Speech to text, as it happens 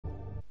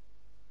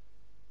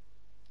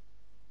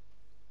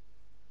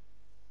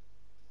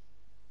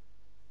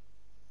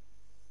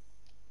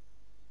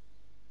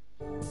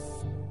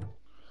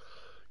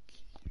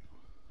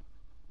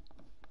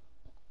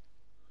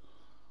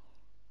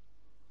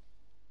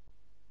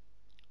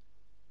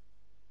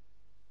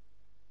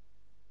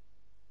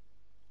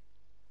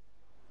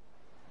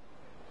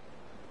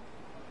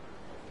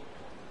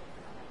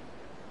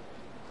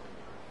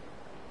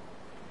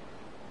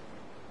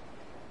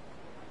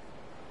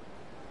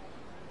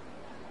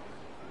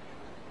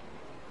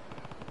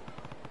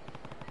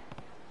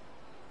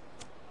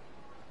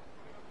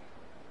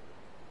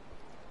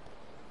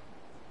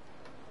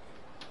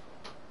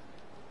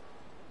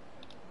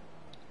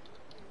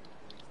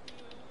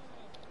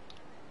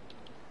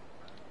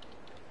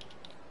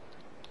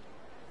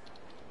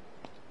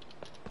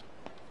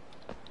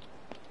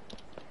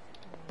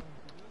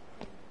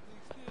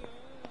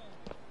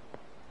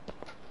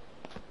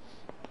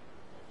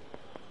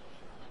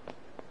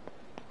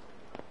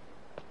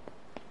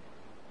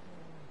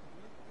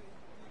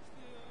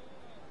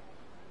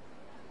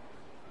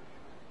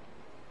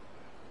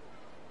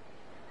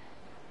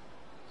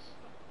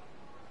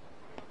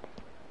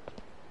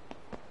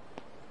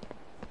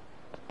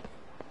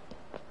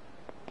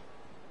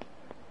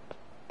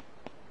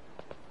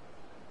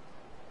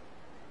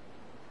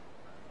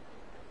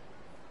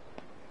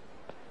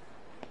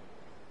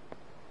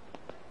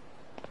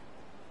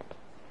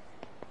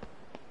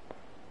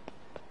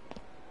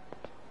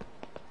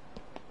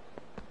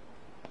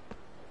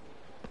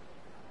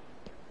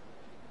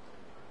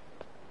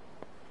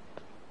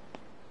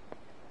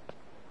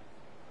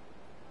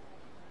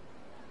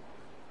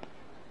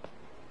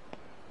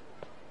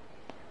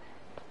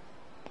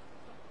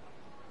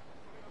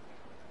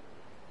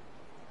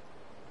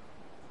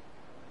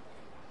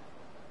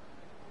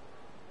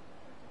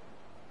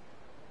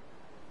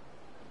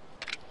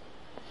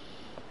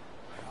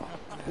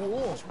おお、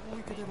超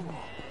イケてるわ。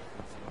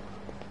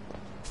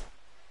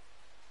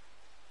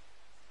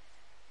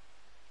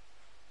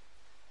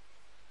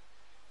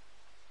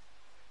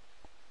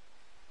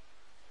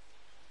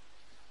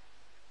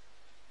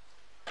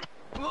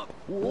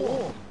お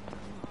お。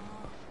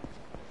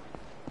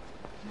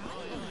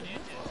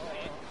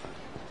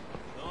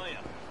どうよ、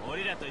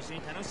俺らと一緒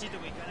に楽しいと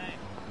こ行かない？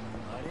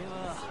あれ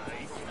は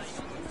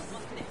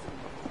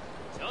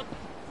ちょっと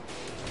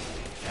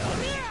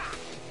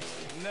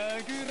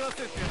殴らせ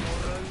ても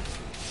らう。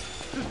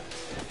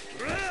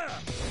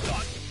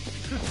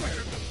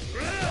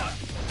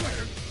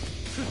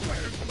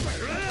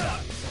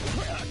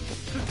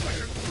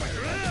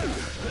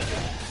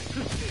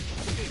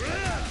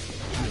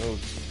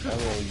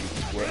Hello, you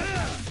sweat.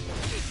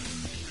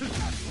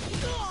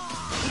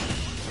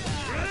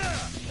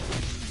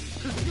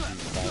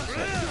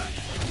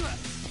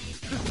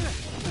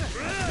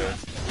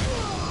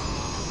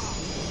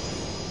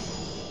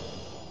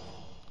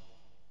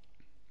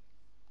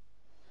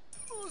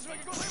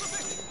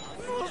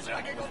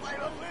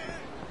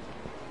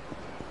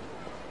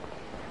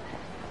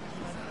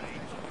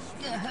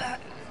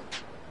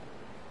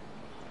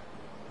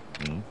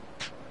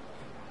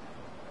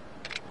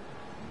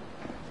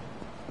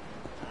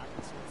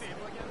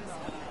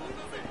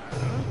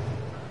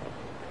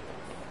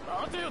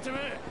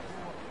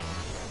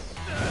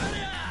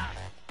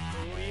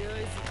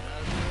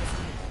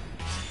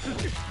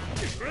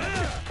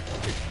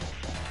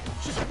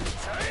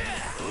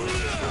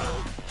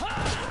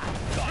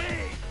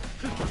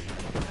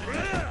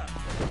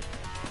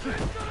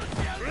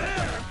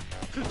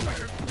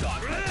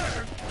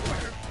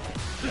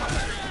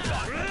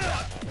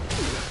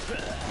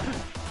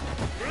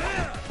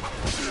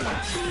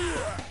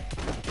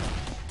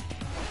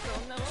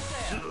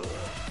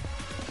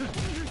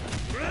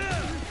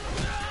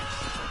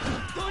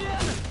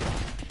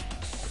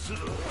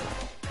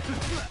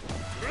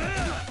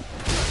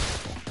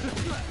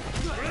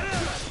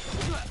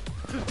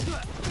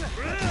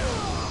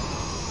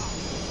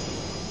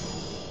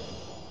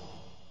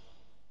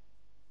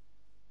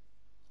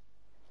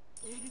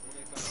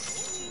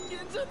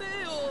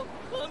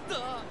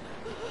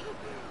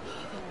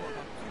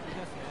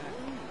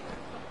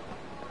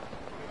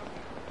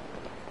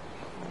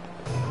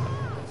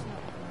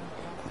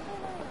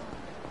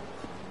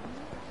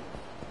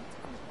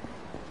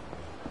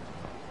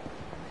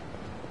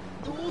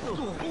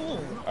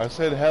 I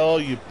said, hello,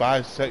 you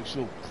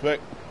bisexual prick.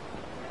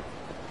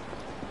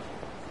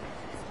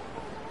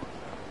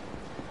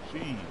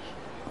 Jeez.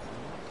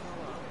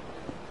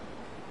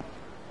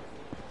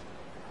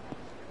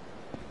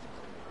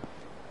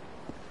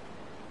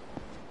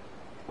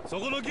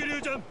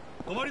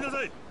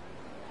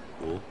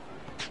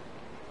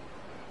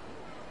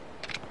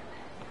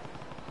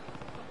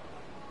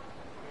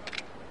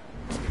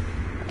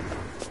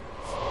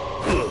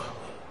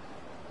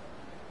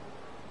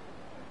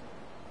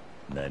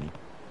 Nani?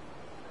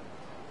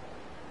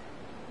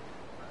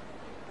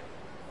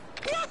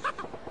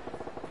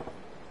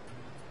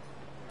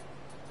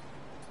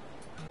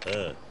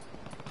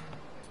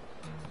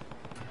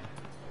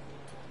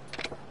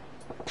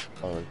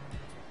 Oh.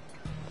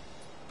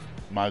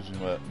 Imagine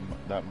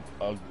that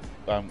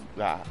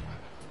that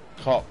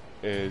cop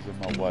is in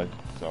my way.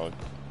 Sorry.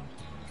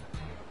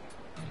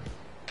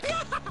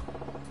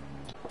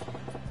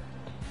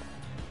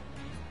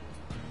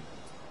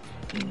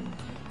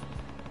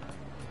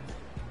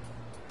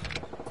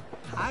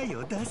 Hi,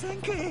 おださん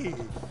かい。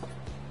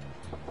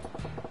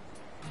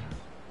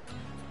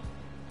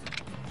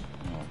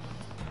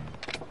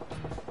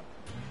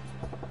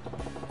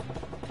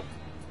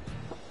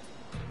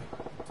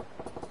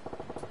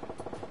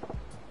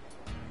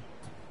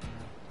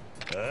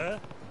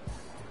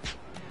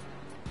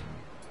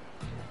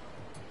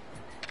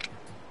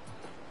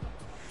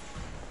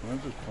I'm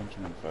just punch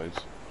him in the face.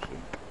 See.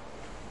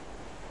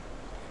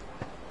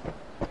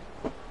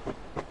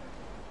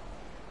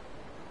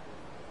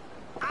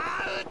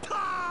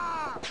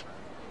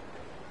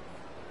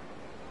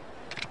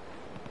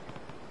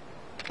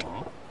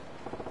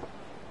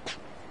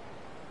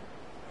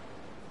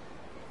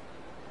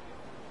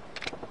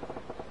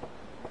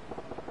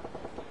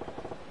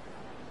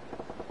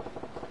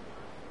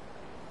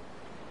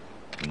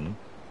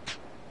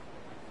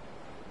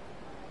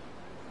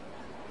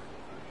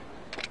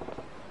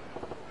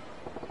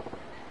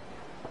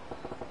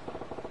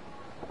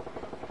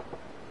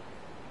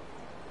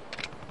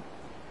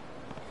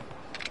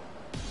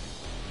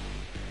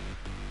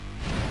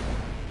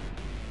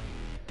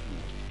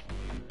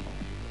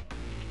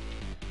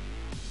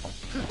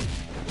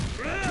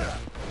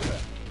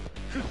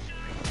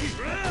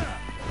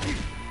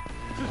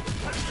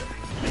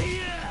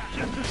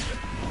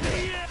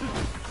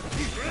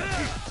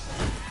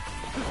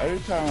 Every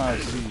time I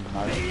see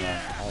Magic,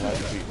 I like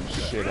beating the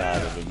shit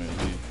out of him.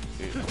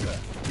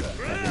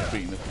 Like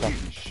beating the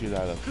fucking shit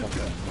out of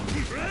fucking.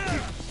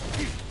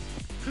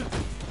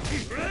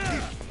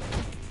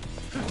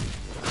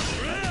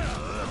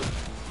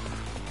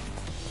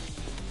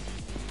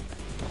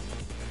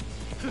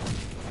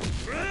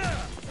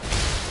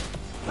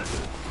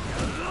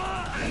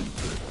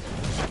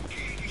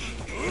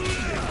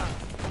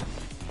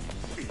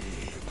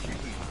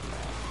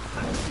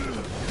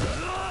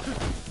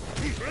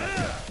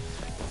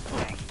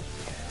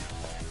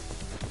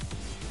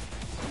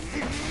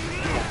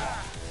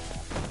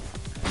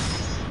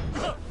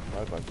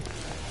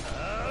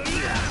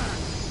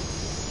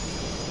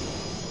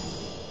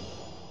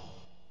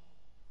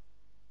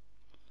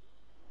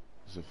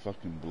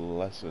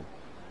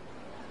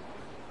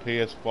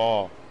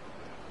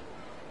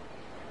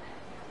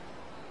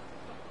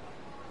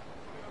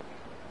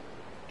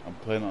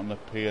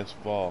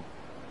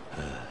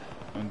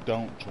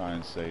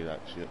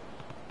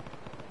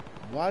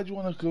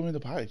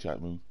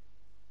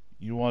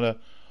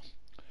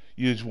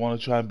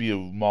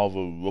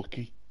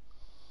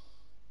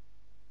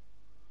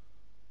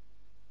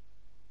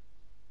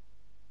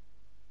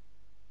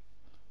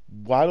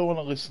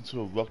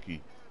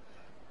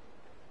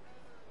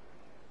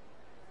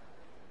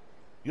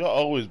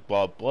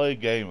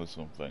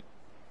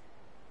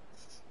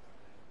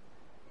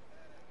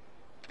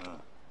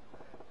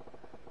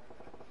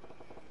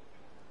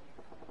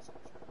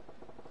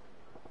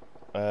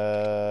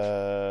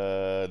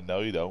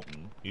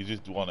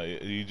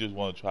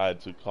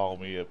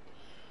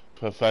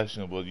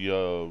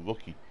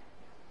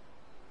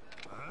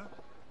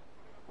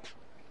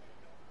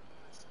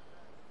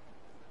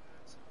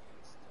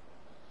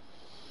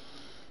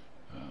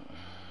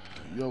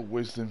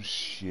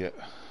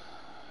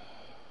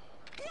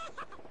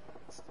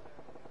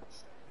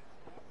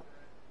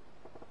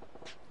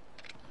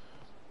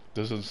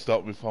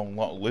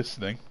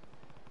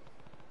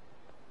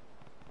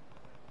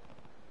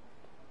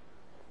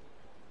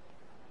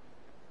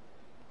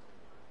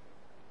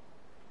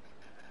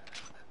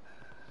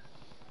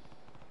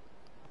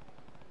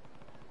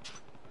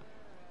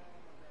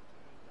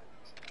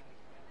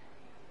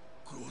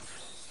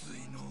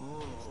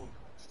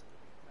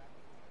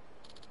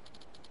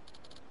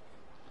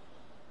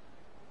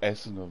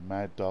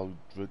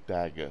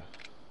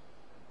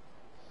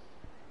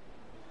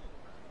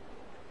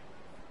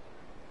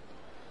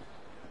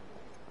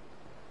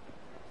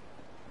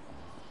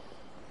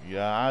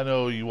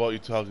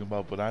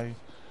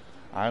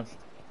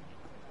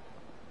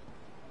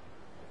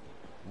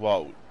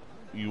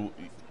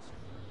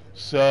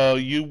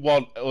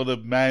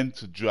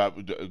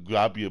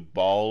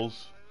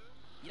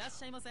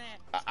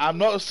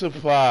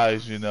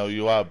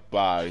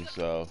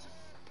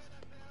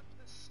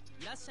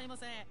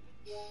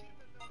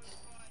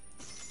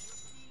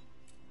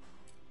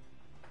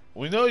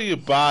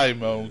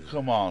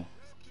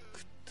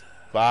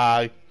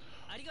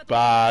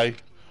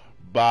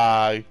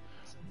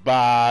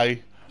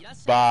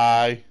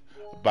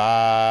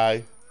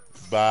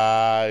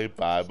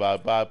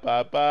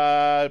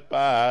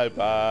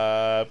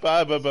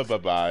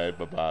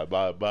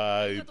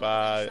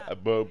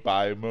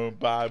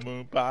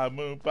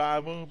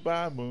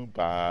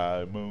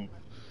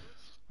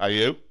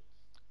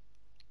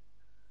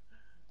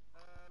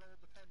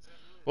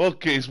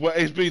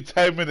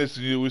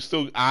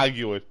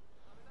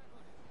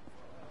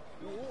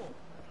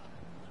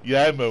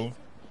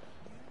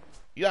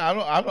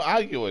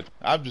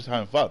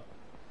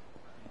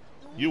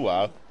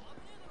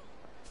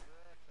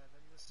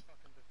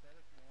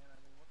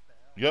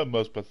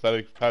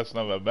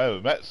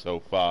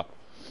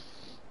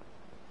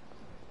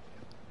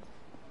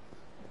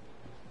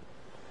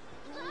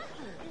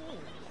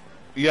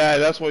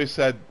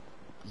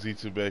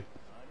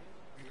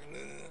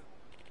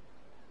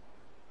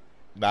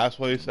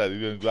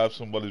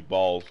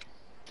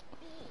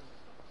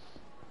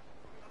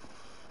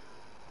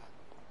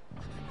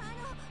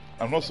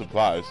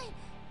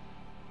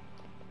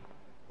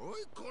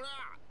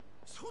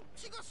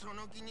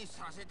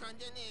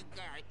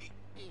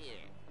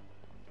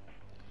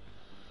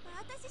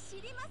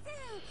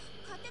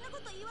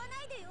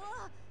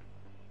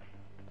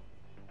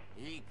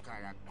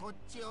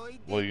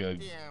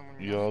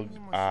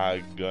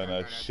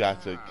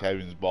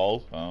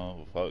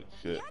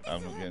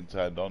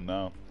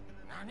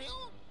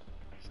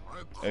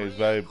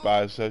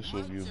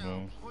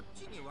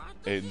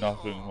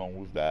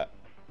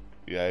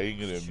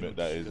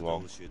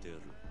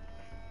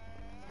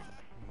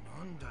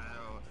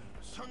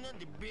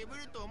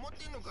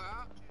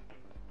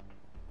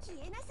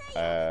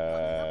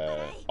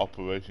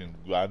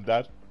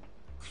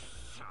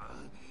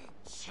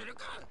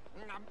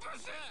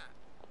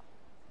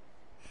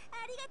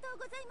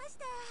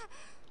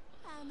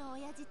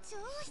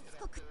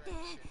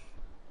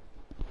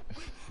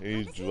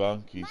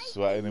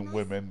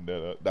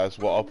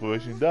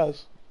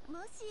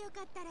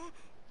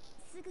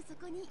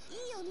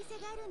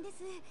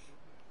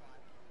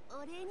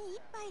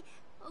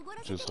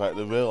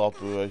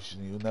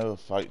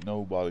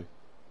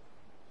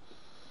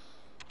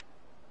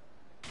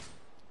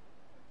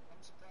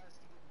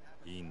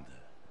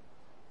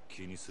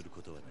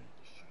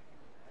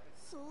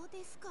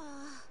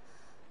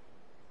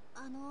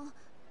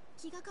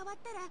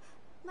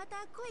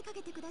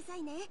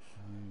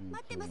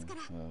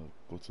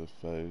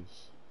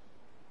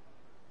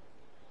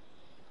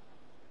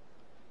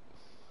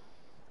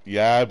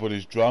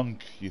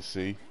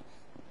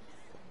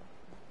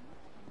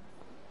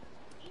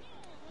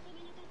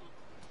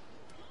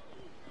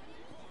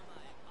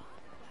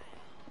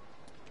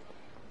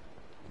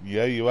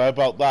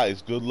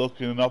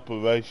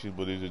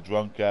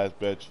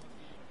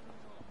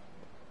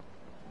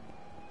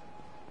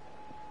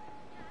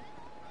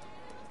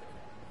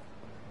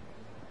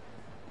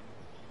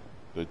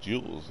 for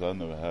Jules. I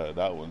never heard of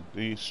that one.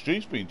 The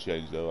street's been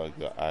changed though.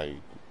 I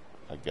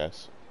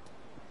guess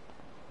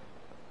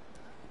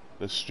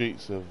the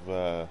streets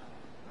of.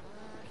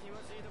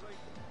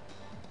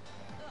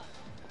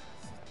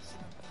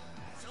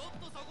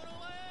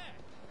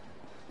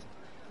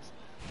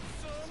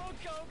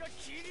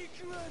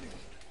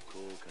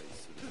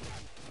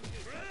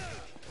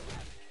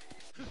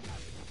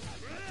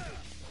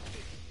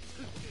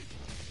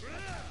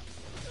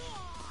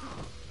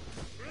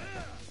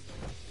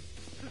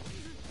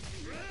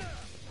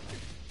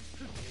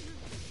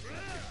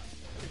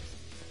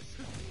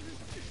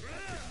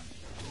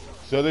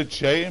 So did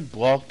Chayton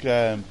block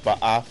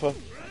Arthur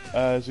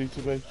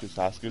Z2B? Just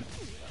asking.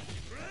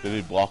 Did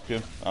he block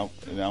him? I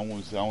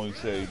want to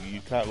say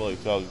you can't really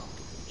tell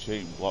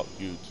Chayton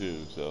blocked you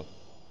too, so.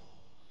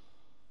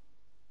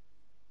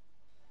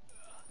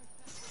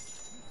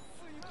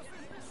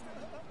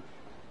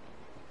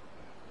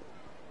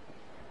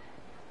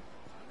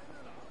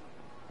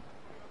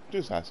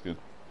 Just asking.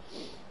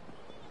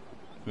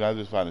 I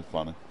just find it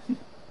funny.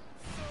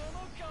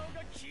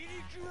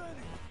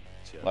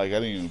 Like,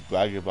 I didn't even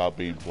brag about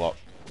being blocked.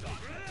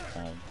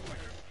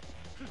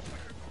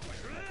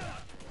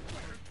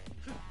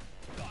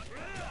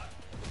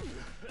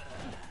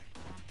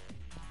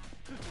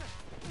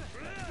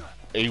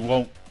 He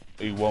won't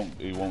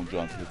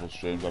join people's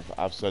streams.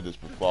 I've said this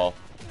before.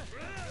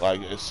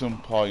 Like, at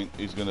some point,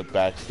 he's gonna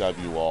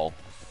backstab you all.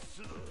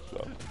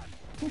 So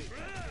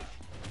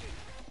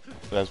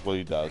that's what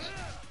he does.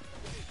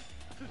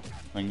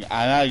 And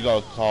I got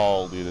a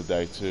call the other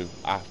day too,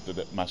 after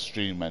my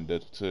stream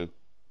ended too.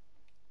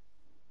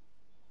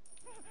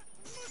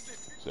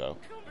 So.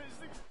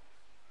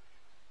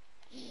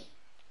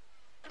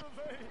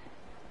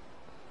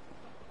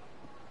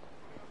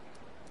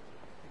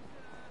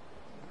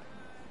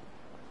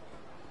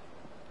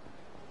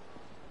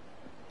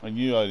 And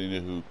you already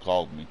knew who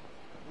called me,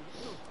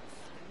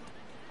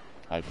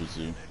 I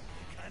presume.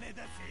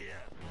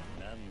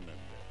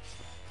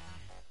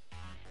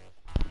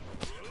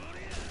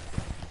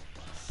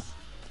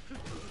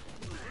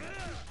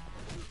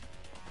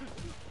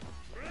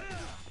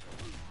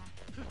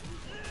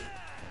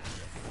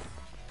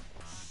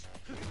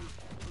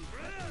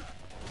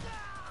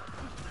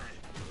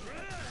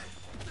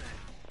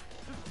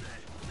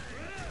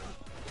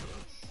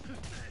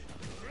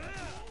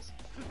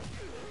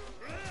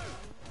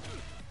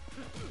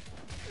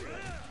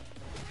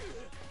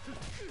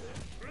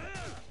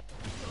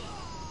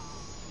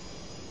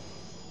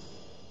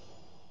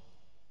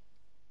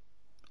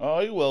 Oh,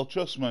 he will,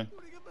 trust me.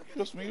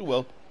 Trust me, he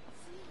will.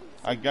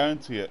 I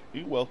guarantee it,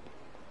 he will.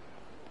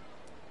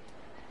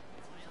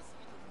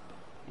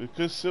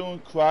 Because someone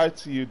cried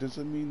to you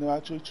doesn't mean they're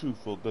actually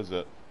truthful, does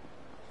it?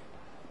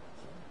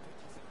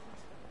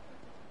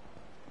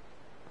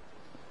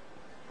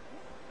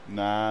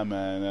 Nah,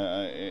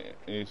 man,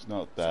 it's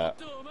not that.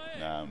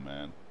 Nah,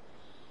 man.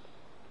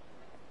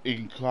 You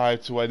can cry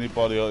to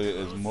anybody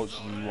as much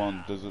as you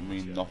want, doesn't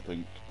mean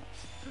nothing.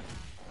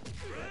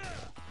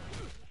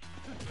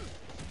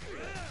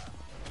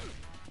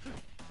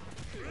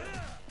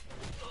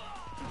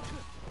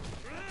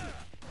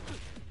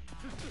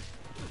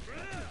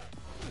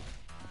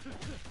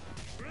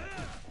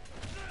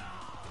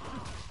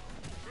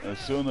 And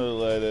sooner or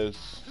later, as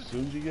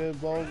soon as you get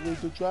involved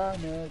with the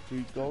drama,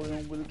 keep going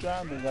on with the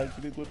drama like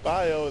you did with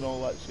Bio and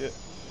all that shit.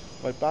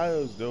 Like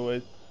Bio's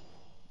doing,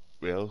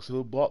 we'll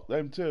still block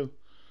them too.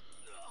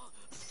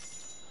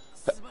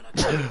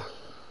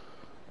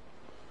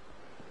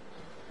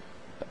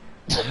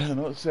 I'm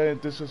not saying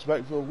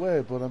disrespectful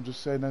way, but I'm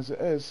just saying as it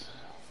is.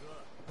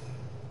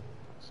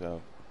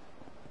 So.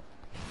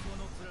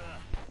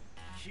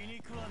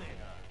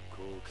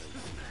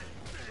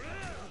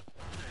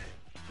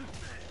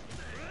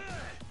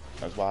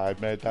 That's why I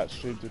made that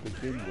stream to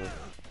begin with.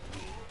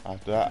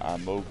 After that, I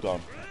moved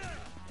on.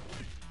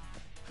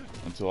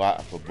 Until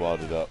Atfa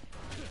brought it up.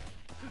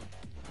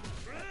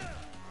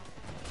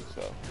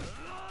 So.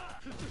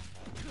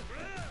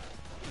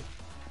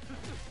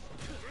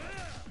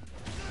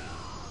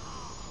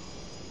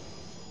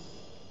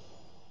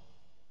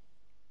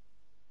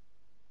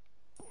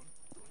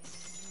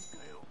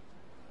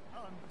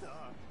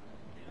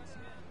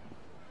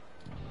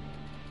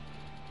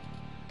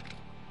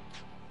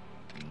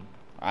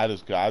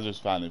 I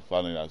just find it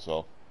funny, that's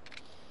all.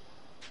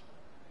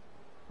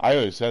 I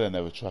already said I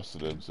never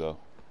trusted him, so.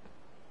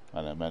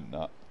 And I meant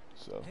that,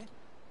 so.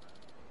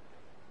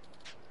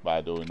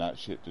 By doing that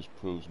shit just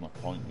proves my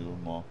point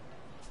even more.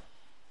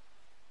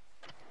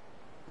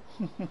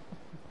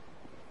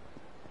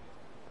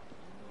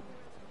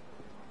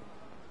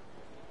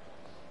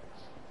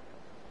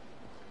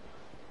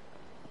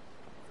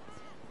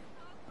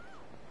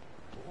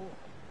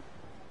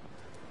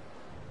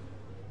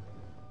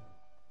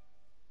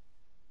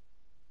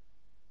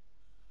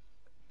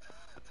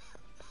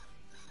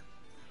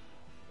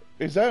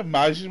 Is that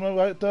Majima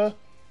right there?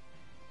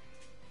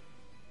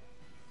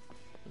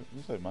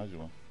 Looks like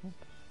Majima.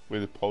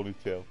 With a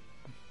ponytail.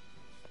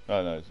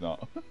 No, it's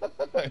not.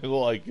 I looked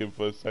like him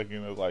for a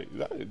second. I was like, is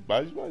that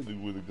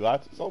Majima with the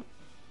glasses on?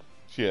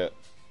 Shit.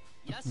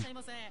 いらっしゃい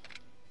ませ。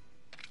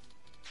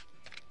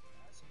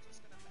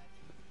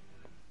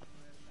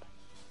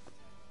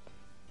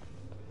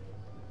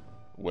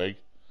 Wig.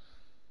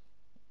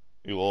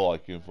 You look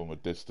like him from a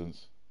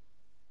distance.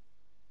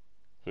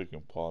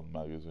 Freaking porn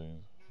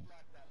magazines.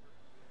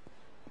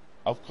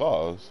 Of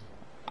course.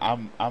 I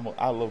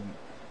love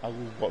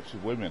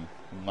watching women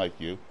like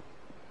you.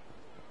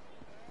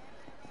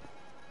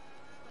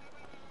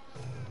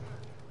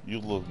 You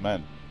love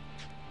men.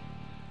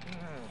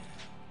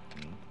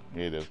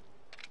 You do.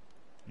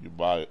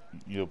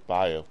 You're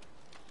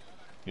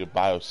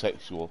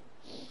bisexual.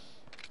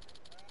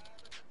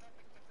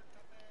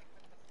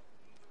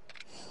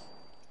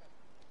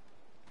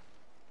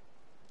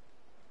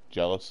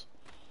 Jealous.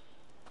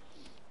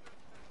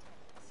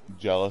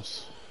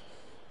 Jealous.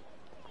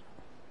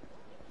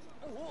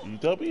 You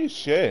don't be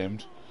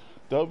ashamed.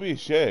 Don't be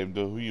ashamed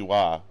of who you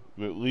are.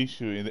 But at least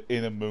you're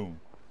in a moon.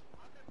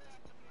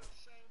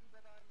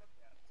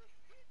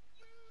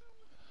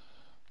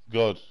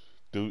 Good.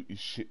 Do you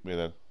shit me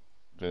then?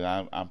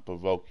 Then I'm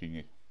provoking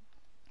you.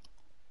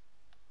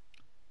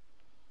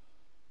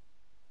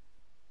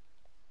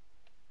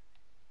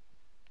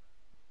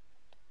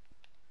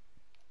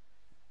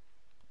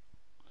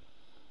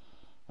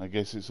 I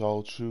guess it's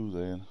all true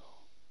then.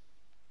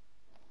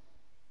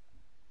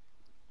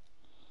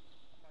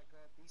 Oh my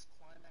god, these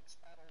climax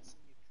battles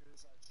in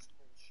Yakuza are just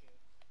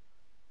bullshit.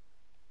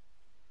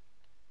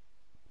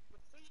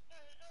 Defeat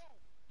AO!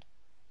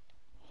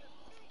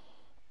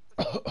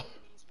 Defeat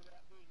enemies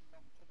without being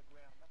knocked to the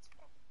ground. That's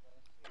fucking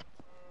bullshit.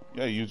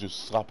 Yeah, you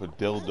just slap a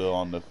dildo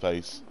on the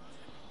face.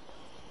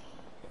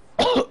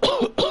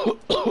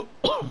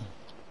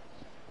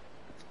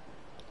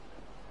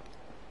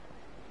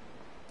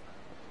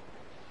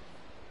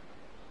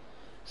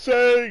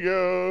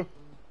 Sega!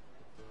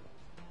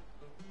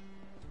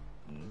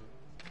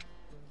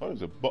 Oh,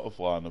 there's a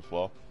butterfly on the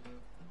floor.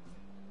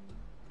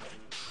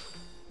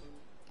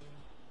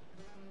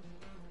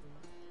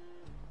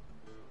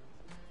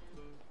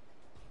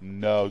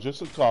 No,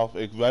 just a cough.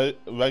 It's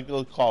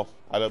regular cough.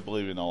 I don't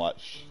believe in all that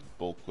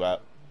bull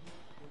crap.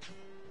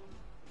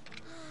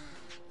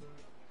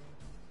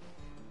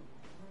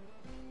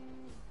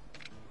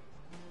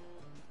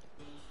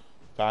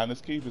 Fine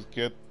as keepers,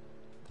 kid.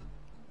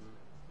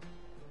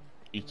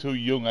 You're too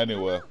young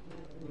anyway.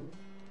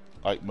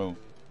 Like Moon.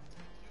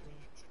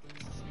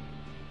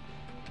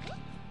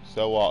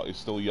 So what? He's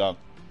still young.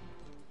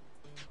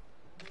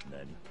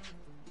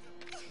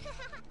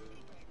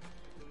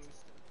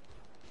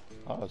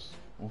 Oh,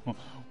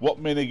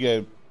 what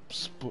minigame?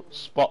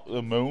 Spot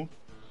the moon?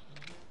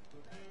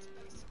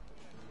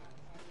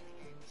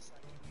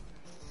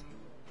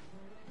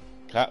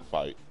 Cat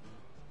fight?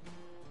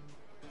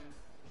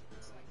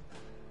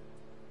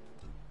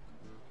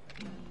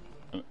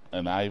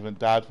 And I even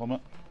died from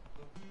it?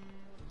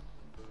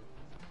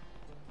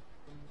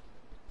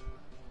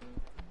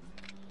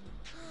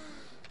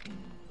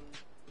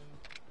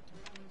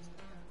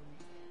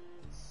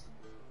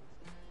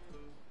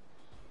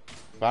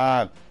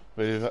 Fine.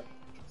 But if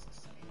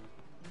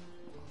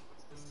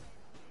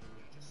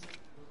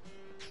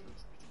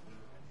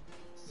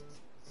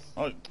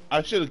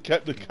I should have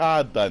kept the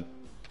card then.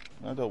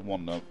 I don't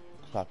want no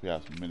crappy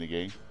ass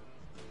minigame.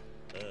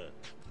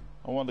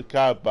 I want the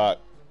card back,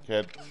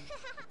 kid.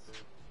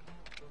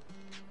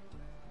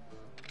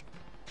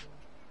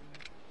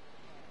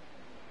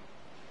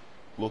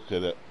 Look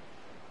at it.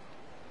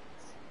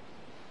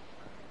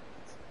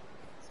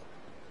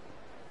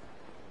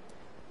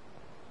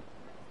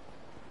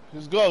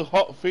 She's got a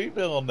hot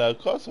female on there, of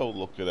course I'll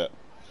look at it.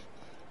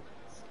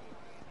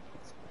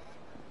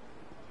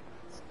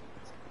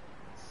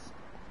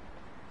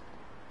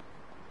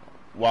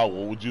 Wow,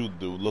 what would you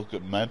do? Look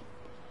at men?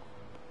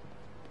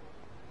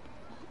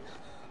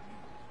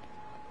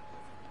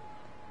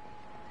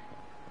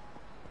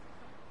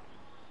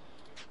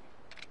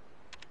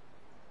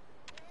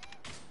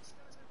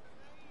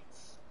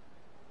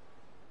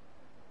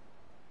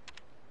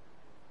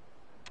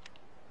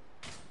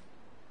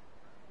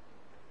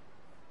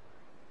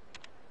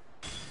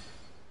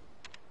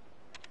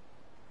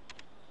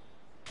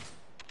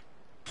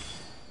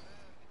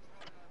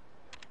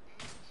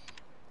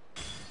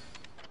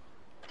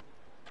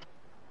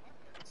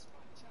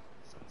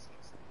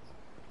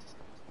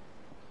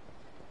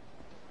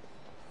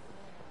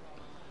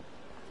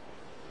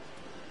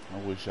 I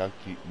wish I'd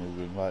keep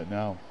moving right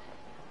now.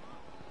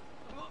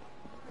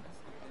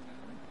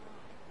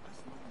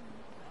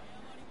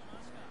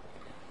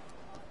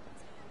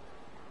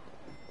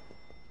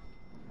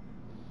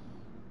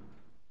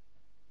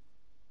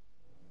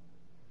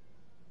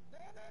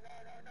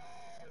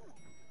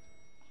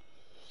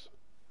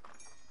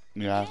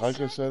 Yeah, like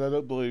I said, I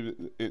don't believe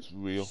it's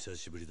real. 久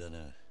しぶりだな、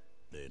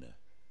レイナ。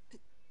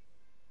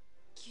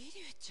桐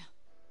生ちゃん。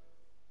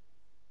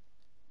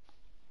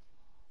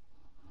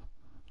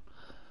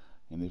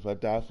 And if I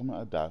die from it,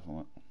 I die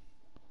from it.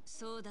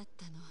 そうだっ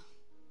たの、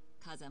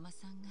風間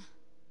さんが。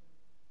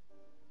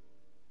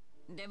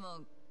で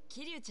も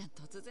桐生ちゃん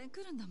突然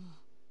来るんだもん。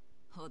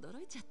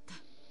驚いちゃった。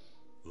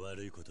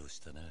悪いことをし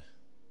たな。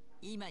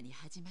今に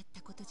始まっ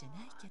たことじゃ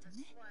ないけど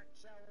ね。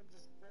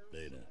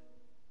レイナ、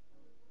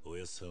お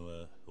やっさん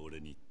は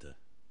俺に言った。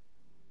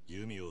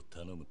弓を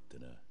頼むって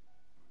な。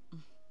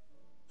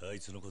あい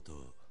つのこと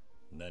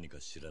何か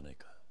知らない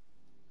か？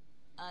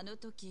あの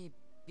時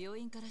病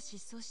院から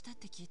失踪したっ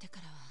て聞いてか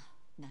らは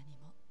何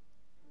も。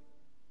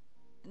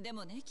で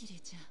もね、キリエ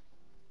ちゃ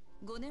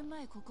ん、5年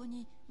前ここ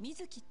に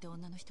水木って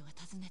女の人が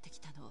訪ねてき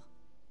たの。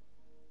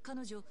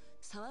彼女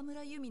沢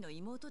村由美の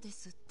妹で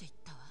すって言っ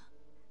たわ。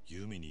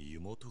ユミに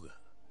妹が？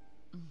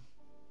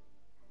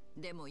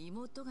でも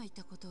妹がい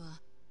たこと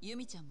は由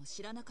美ちゃんも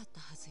知らなかった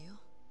はずよ。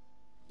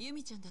由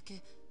美ちゃんだ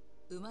け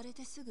生まれ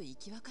てすぐ生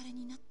き別れ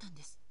になったん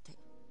ですって。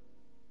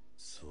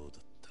そうだ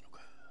ったの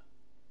か。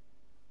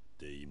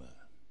で今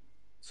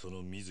そ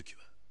の水木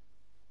は？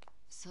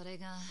それ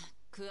が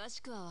詳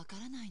しくはわか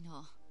らない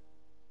の。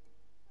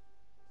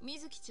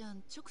水木ちゃ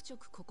んちょくちょ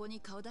くここに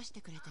顔出して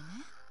くれてね。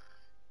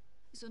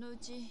そのう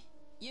ち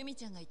由美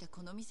ちゃんがいた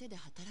この店で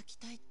働き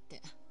たいっ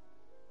て。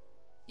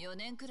4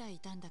年くらいい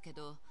たんだけ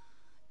ど、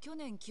去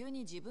年急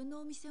に自分の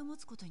お店を持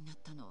つことになっ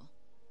たの。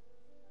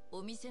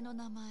お店の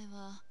名前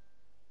は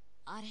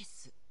アレ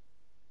ス。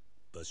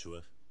場所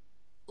は？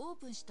オー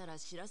プンしたら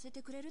知らせ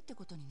てくれるって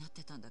ことになっ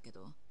てたんだけ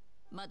ど、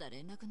まだ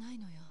連絡ない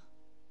のよ。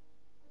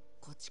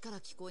こっちから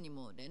聞こうに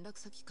も連絡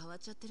先変わっ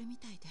ちゃってるみ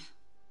たいで。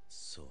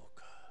そう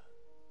か。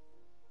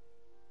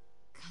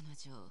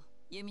彼女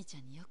由美ちゃ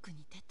んによく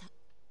似てた。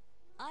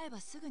会えば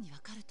すぐにわ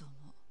かると思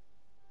う。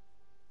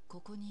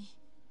ここに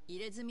入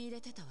れ墨入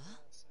れてたわ、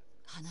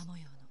花模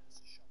様の。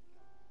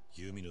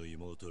ユミの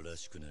妹ら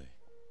しくない。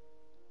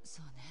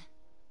そうね。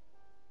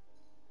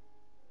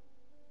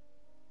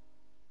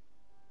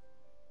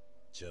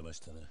邪魔し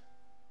たな。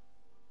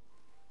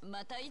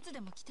またいつで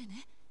も来て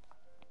ね。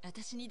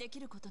私にでき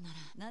ることなら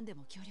何で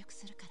も協力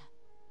するか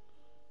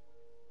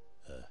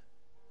ら。ああ。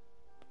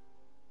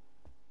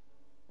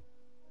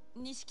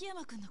錦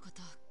山君のこ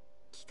と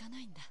聞かな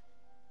いんだ。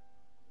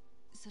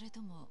それ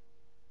とも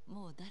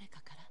もう誰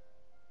かか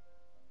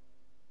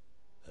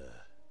ら？あ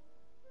あ。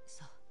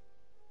そう。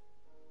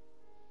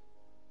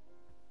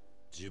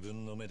自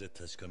分の目で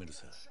確かめる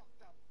さ。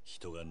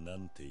人が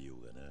何て言お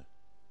うがな。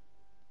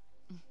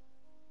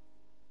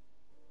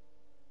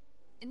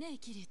ねえ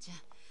キリュウちゃん、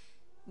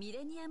ミ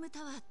レニアム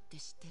タワーって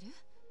知ってる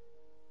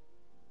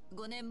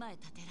？5年前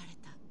建てられ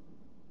た。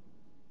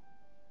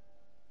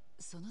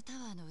そのタ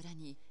ワーの裏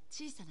に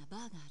小さなバ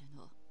ーがある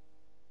の。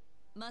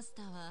マス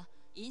ターは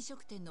飲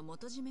食店の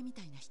元締めみ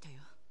たいな人よ。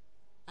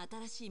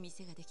新しい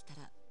店ができた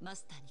らマ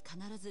スターに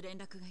必ず連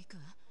絡が行く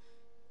わ。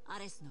ア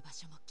レスの場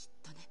所もきっ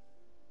とね。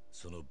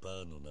その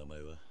バーの名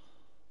前は？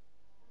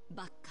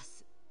バッカ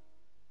ス。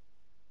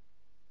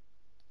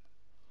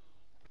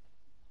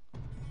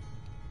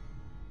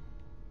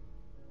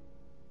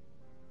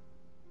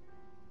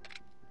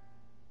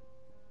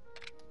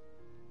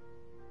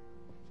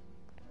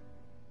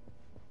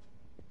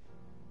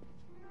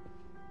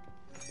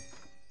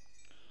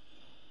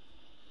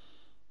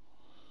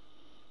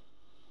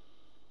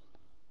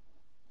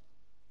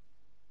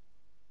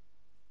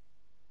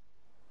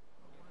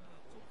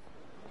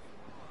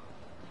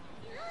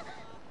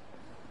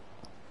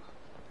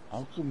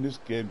How come this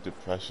game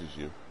depresses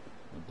you?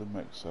 It doesn't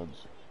make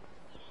sense.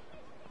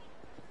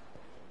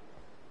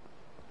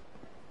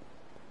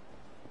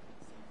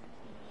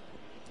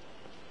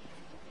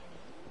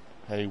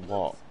 Hey,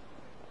 what?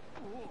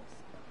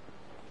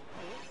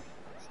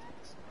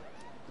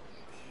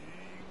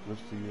 Good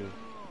for you.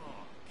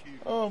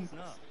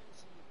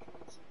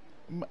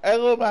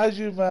 Hello,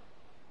 Maju, man.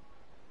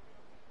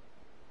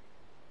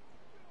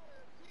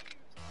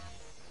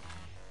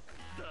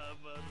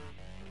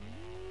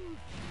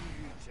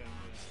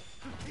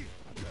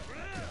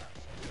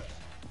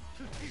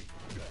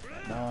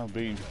 Now I'm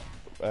being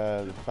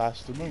the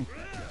faster moon.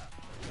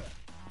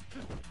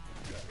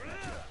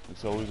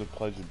 It's always a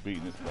pleasure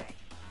beating it.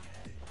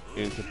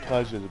 It's a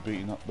pleasure to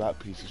beating up that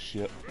piece of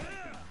shit.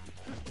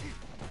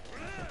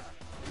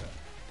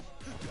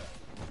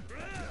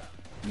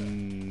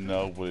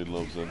 Nobody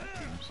loves him.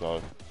 I'm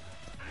sorry.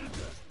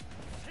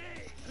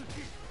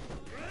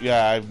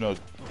 Yeah, I've no.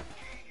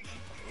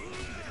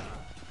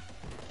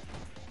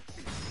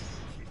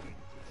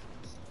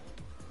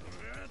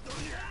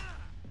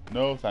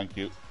 No, thank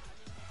you.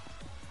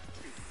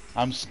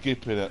 I'm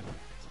skipping it.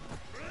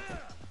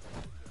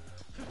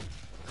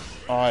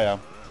 Oh, I am.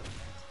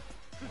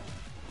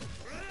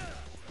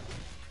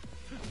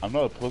 I'm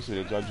not a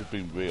pussy, I'm just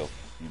being real.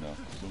 You know,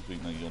 something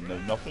that you'll know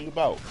nothing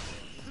about.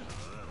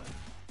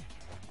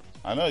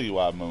 I know you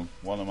are, Moon.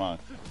 One of mine.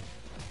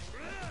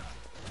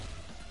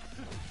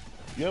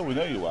 Yeah, we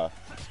know you are.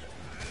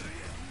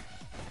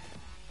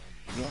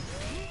 Yeah.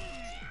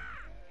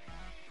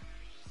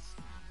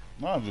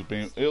 No, I'm just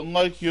being...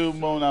 Unlike you,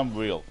 Moon, I'm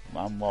real.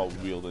 I'm more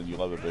real than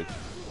you'll ever be.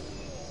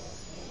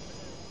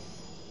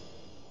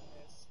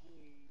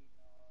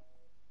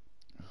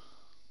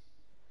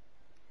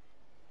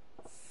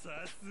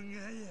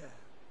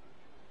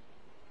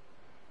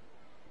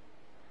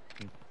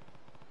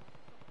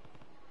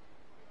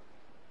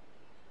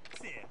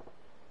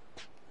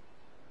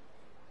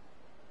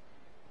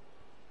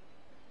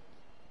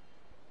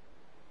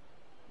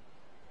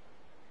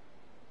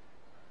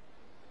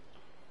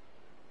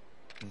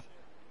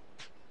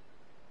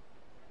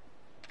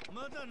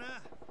 だな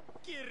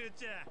キル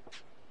ちゃん。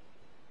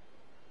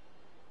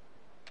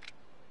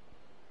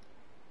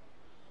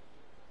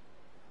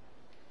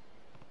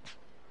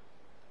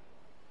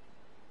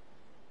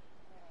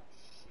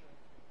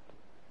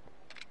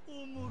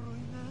おもろい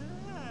な。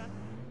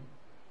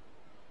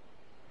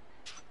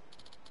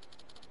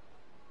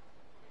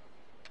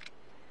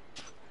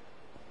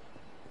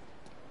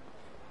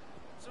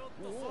ちょっ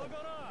と下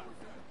がら。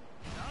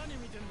何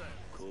見てんだよ。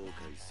後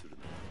悔するな。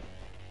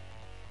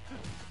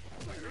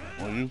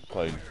 What are you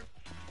playing?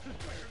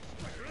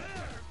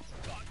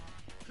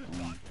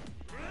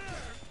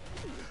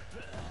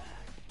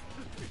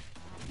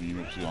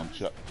 Unity on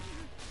chat.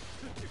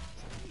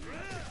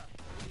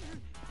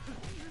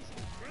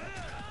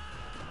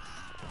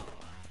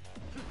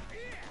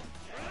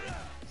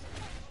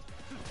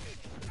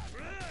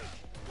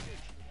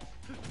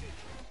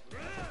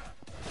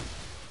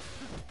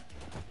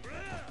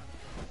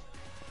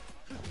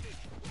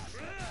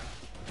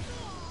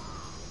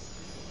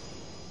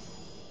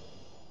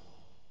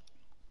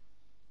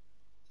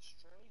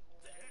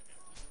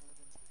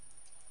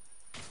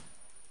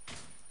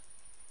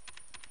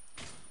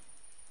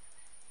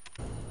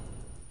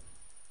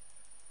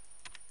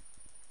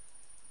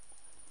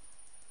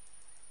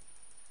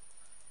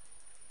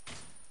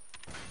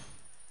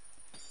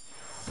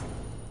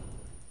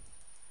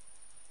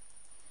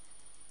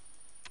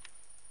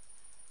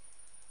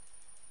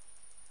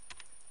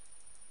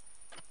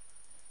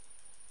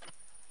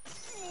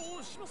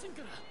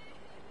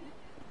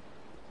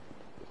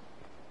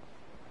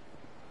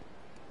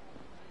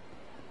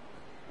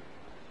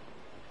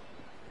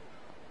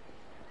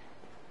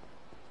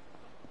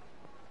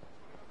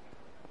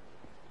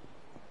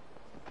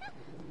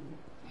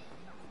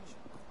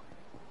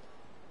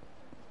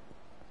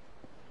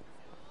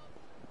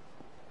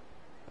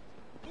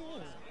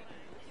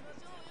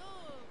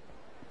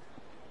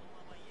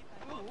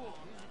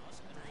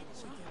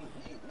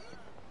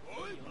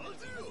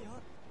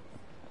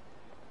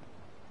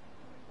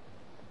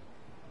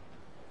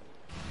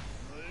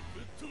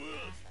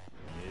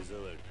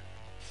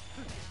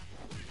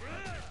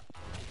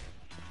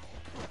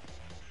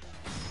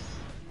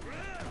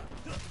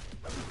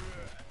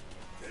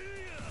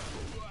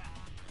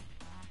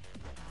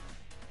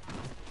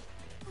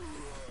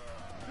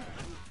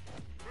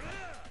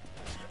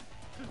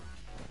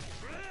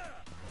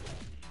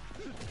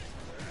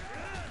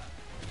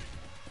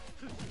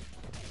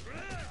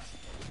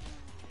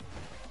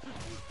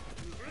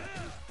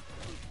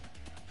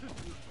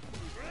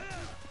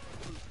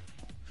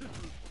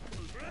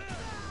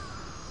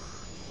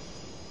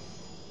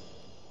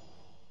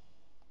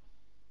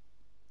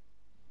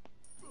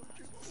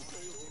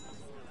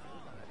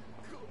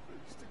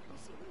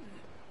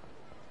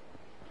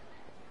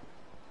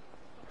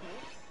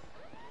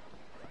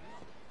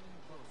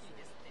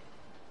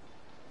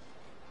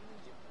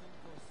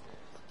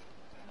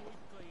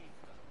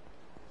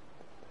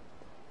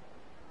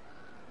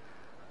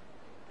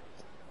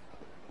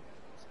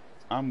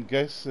 I'm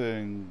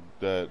guessing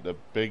the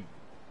big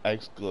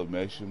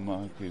exclamation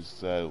mark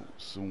is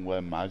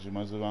somewhere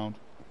Majima's around.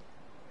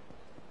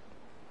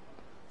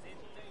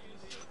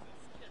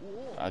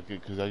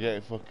 Because I get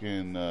a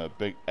fucking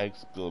big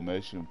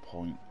exclamation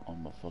point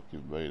on my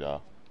fucking radar.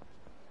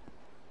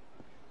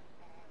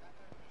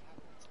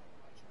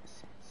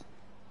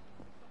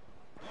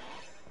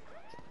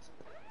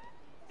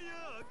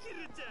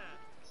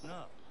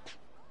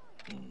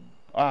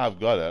 I've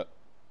got it.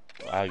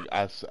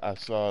 I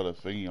saw the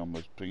thingy on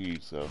my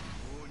thingy, so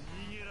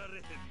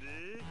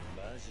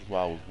that's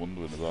why I was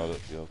wondering about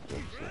it. Yeah,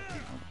 okay, so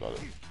I've got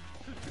it.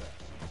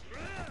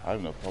 I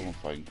have no problem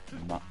fighting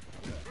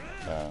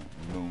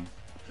Moon.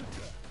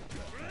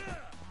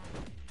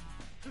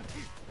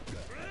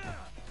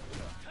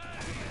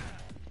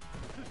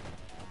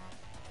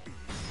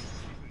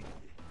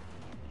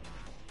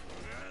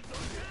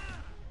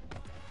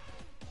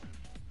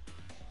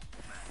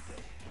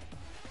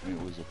 It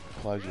was a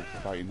pleasure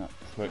fighting that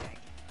prick.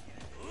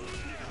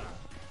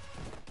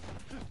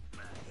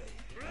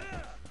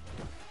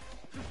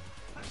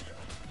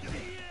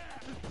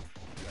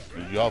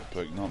 It's your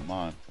prick, not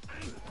mine.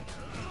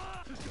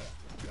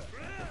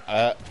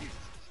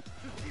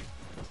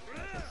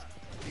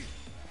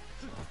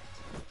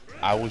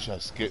 I wish I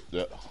skipped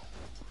it.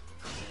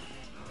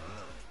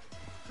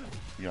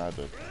 Yeah, I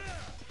did.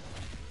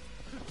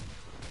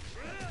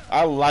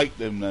 I liked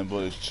him then,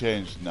 but it's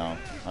changed now.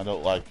 I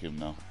don't like him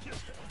now.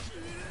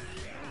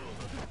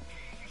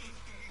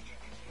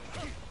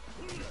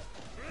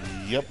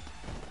 Yep.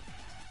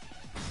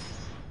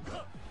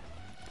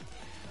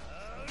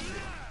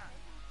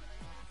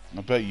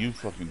 I bet you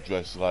fucking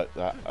dress like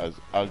that, as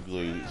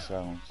ugly as it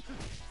sounds.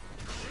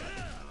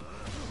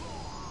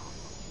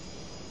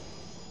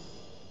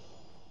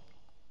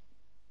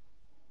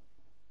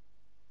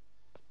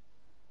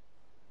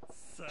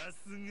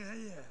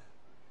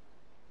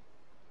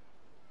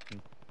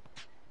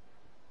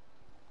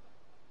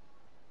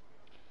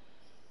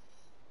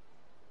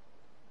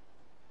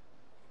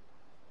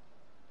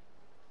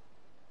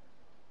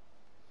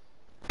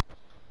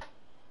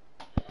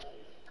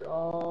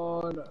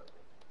 God.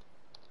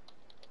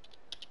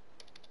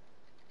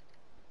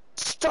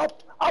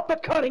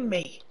 uppercutting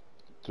me!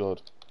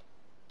 Good.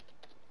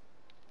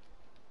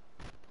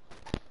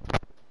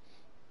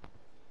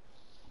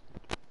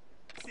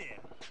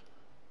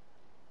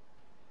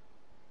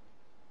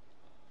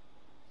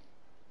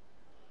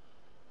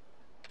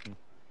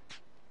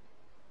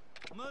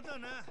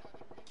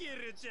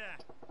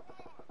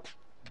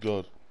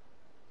 Good.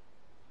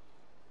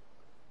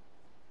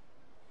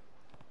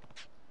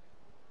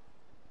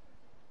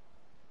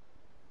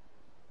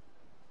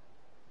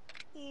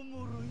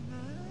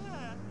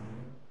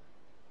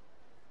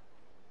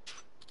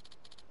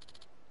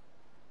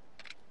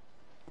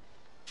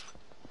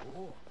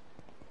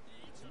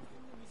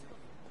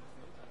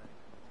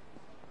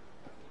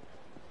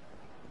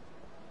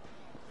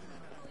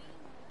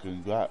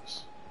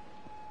 Congrats.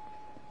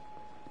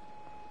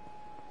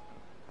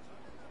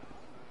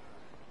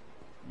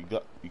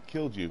 He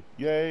killed you.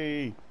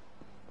 Yay!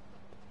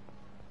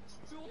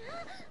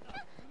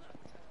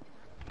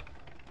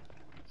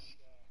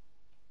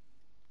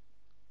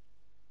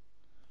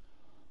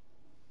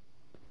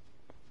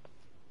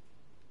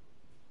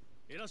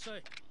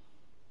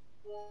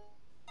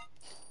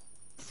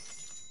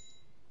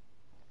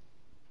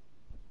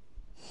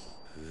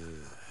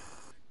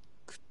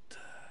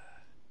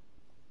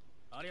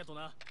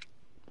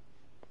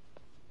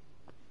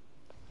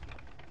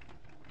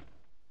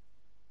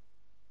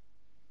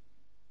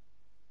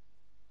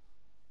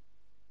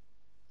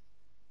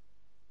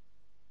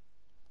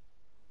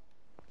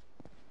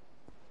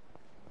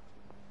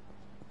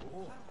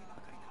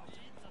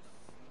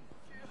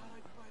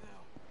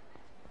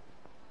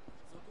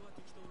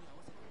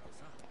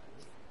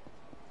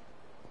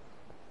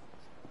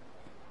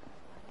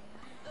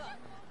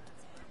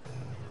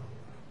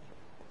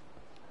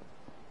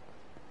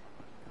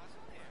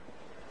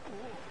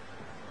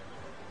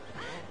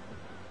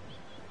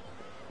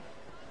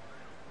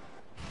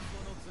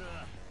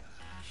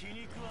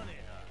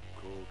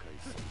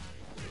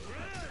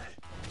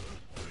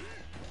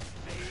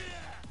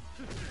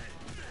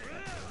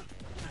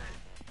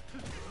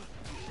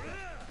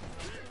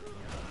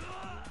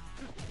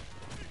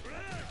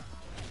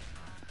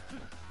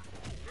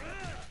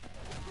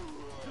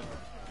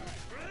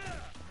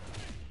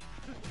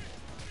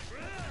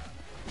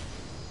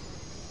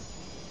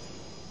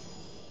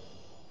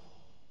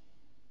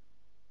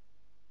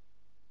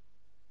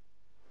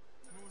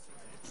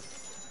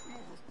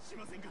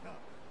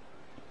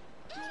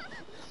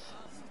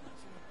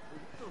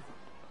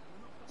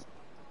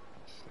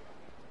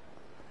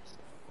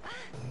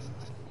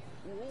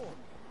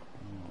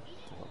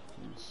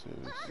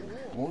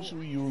 What should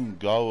we even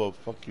go a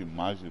fucking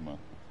Majima?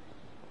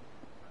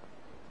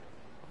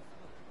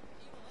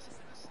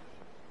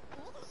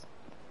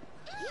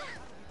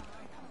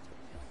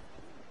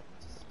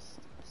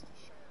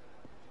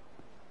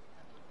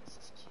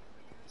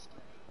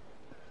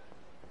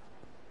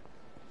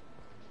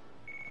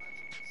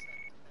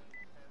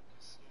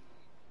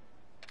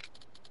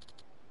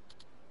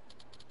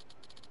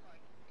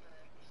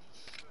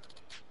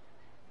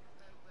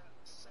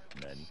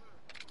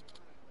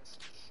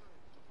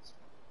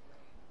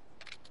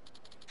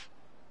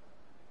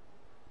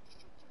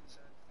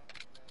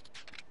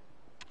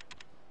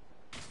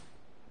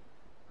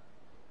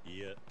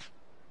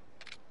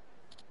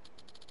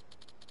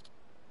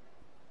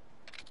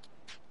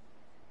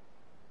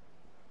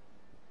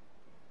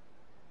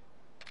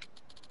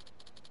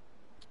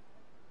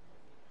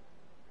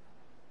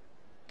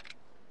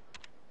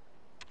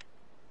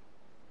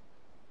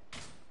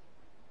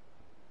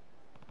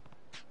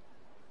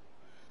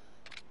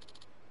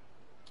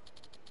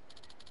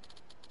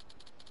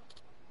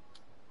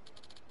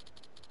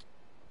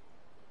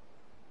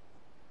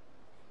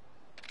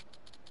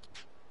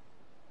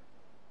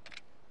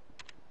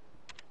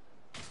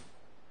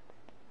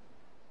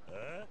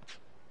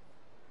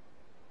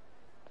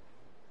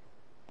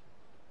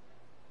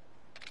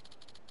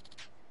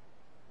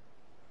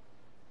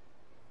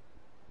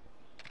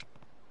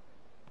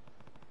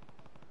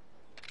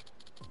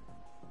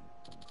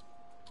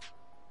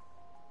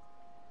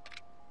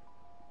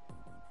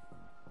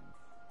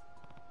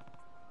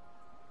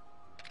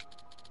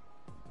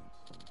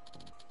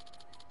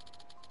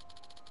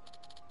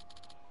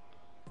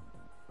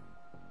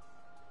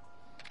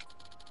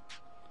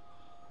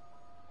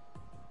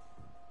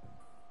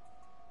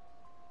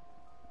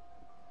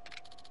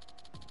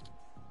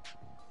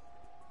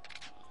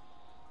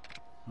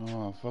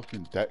 Oh,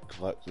 fucking debt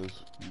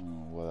collectors. Oh,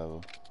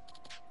 whatever.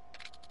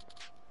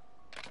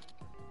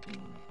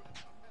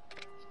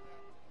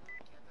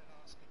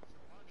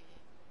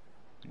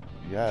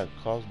 Yeah,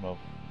 Cosmo.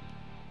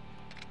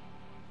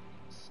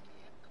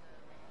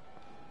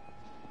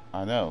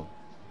 I know.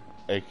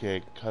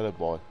 AKA Cutter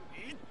Boy.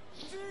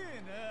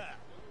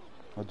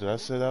 Oh, did I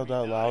say that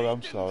out loud?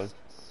 I'm sorry.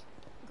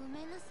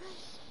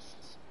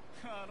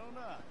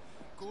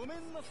 ごめ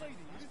んなさいで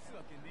許す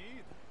わけね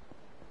え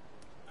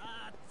だろ。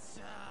あっち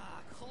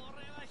ゃー、こ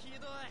れはひ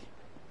どい。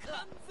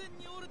完全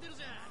に折れてる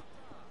じゃん。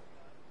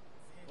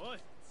おい、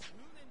10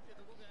年って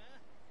とこか。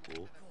こうい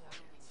う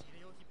治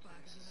療費バ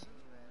カになる。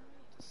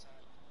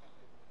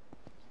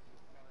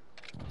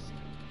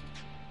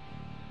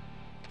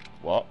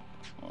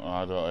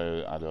I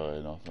don't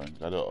owe nothing.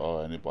 I don't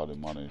owe anybody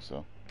money,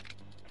 so.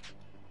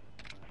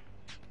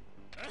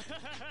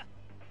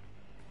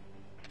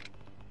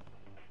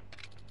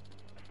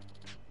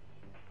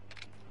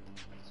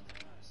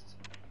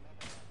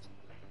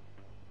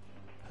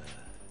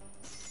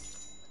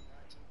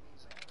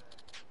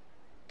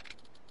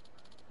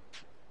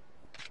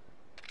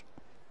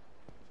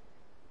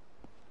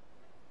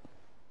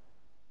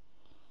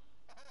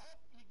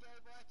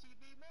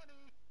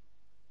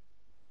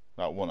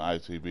 That one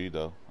ITB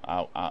though.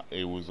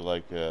 It was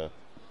like a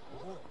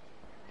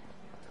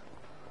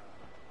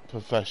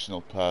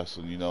professional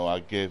person, you know. I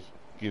give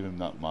him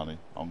that money.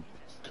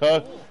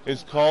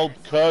 It's called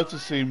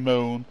Courtesy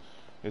Moon.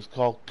 It's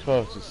called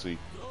Courtesy.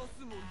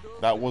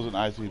 That wasn't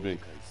ITB.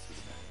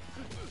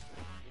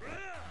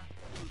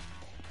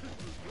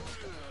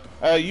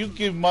 You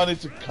give money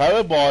to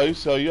Cowboy,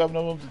 so you have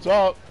no room to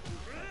talk.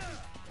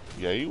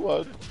 Yeah, you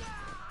would.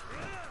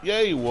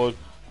 Yeah, you would.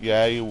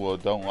 Yeah, you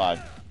would. Don't lie.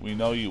 We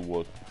know you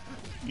would.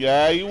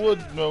 Yeah, you would,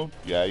 Moon.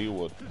 Yeah, you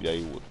would. Yeah,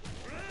 you would.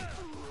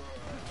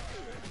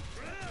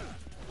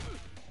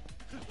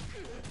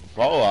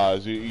 Fall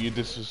Eyes? You're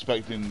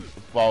disrespecting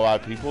Fall Eye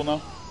people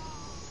now?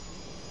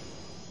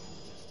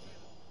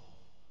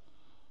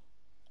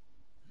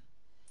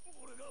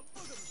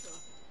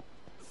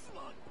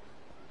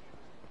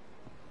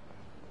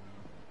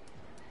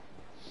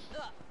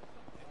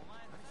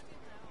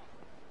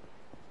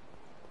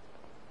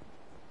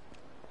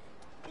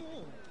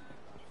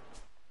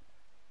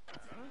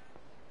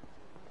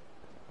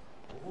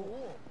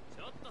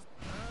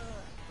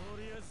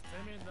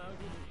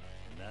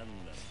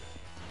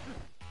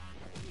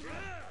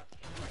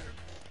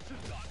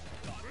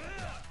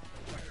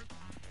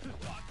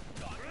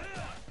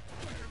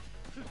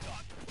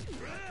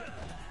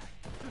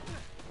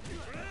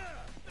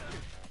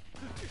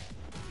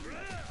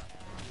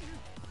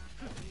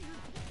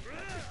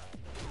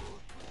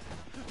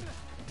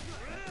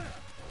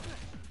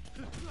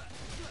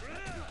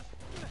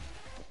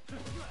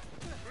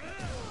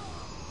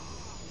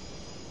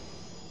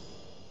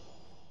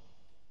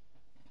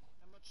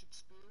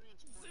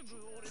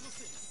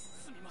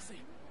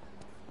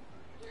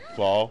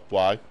 For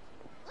why?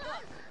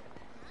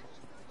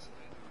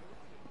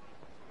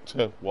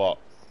 To what?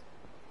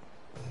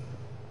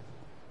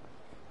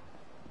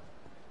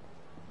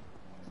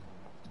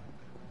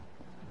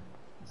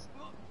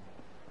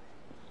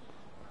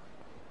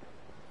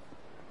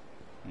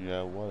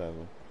 Yeah,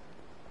 whatever.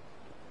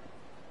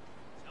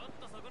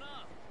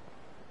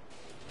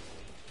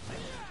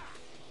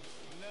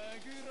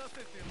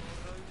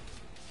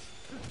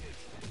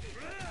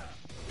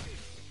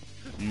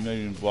 You never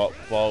even blocked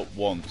fall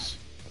once.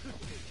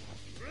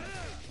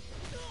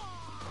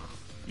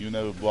 You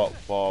never blocked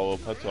fall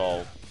up at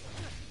all.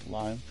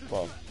 Line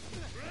fuck.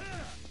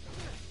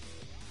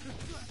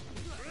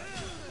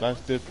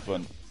 That's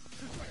different.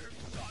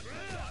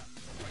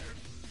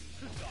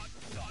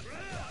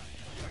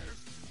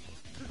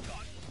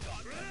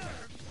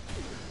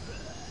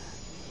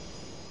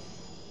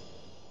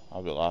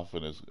 I'll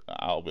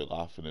be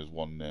laughing as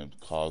one named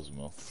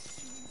Cosmo.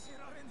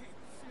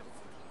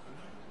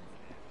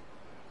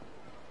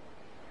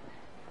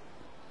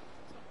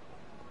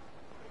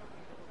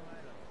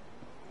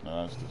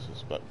 No, that's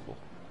disrespectful.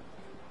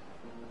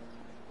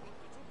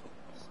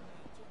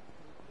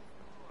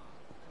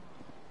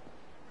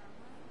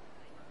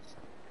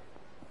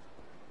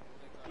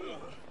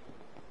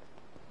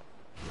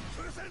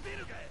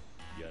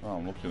 Oh,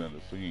 I'm looking at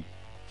the thingy.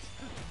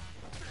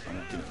 I'm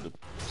looking at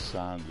the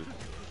sound.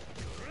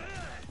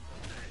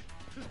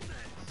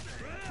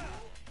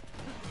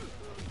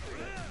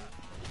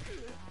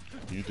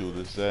 You do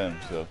the same,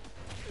 so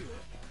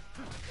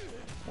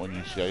when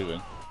you're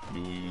shaving,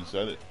 you even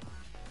said it.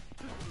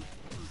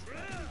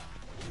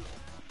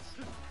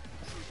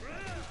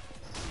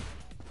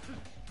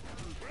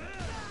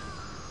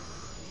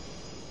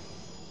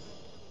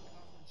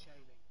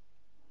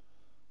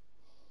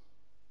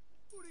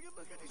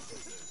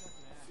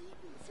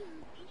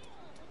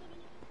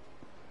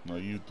 No,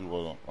 you do it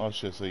on. Oh,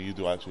 should I say you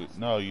do actually?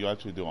 No, you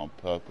actually do it on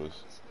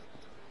purpose.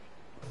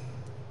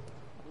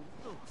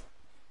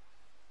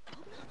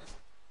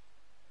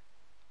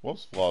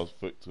 What's Flaw's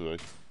victory?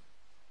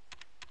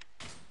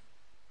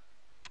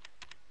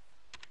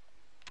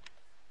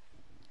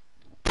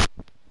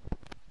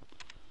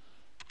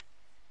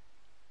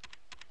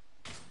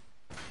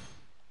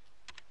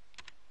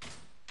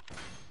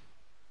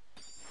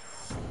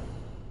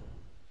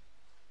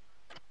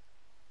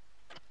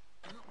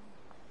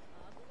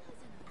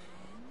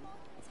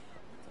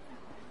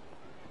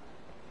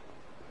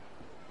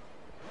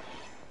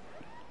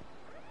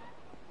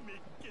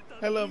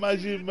 Hello,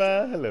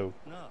 Majima. Hello.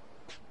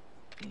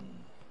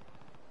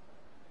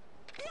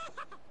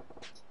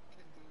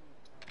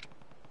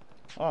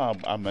 Oh,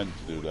 I meant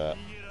to do that.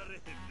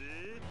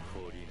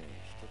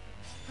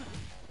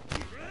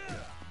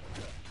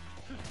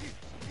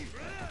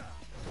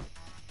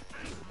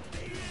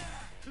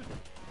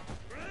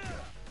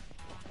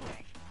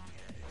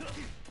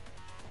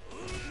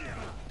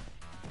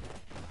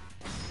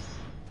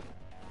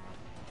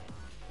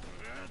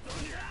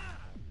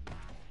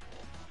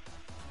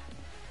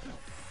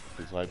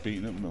 It's like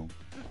beating up Moon.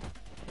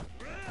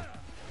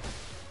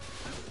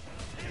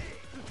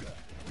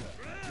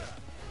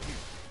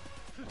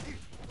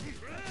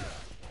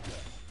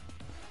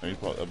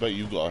 I bet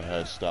you got a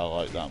hairstyle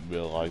like that in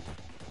real life.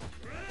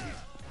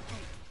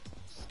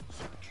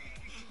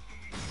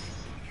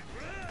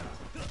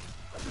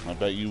 I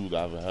bet you would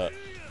have a hair.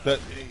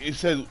 But it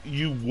said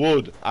you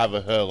would have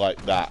a hair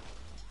like that,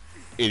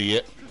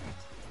 idiot.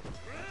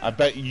 I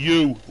bet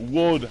you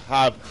would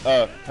have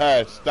a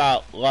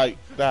hairstyle like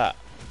that.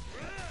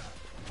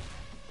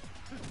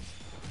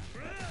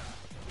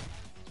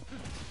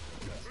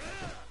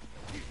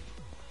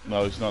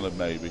 No, it's not a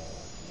maybe. Maybe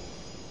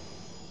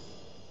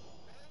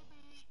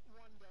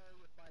one day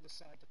if I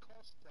decide to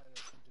cosplay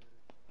as a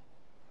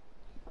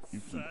dude. You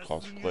can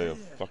cosplay a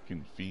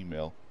fucking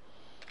female.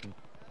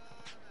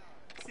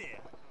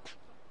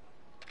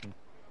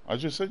 I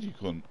just said you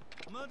couldn't.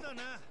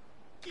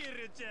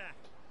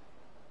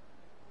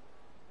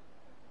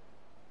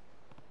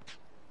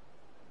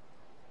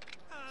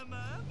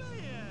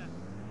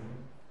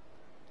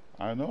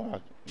 I know,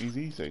 he's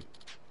easy.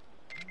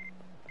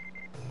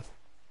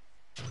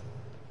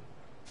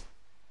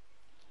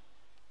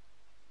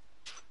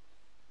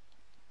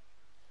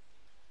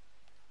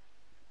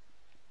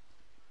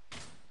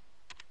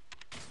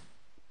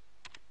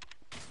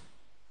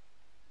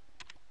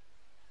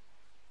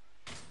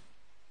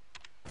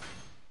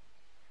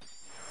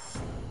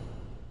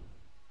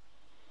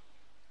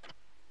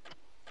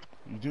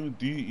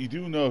 You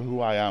do know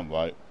who I am,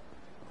 right?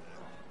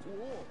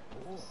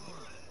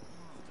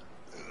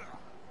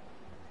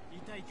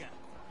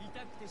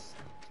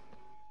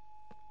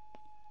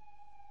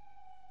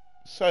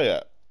 Say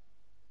it.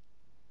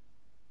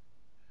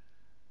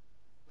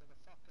 You're the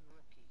fucking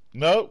rookie.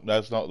 No,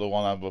 that's not the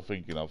one I'm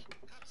thinking of.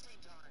 Cutscene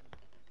time.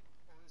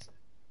 Or is it?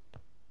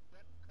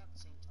 Yep,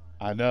 cutscene time.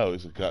 I know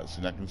it's a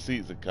cutscene. I can see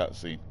it's a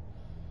cutscene.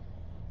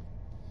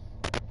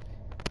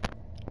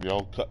 They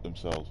all cut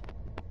themselves.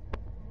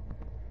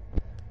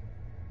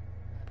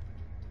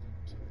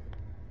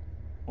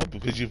 Well,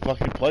 because you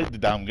fucking played the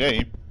damn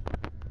game.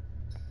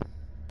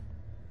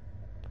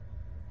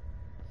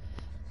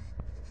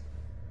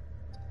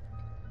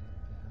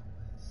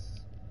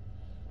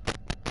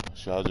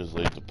 Shall I just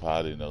leave the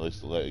party and at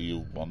least let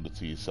you wander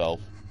to yourself?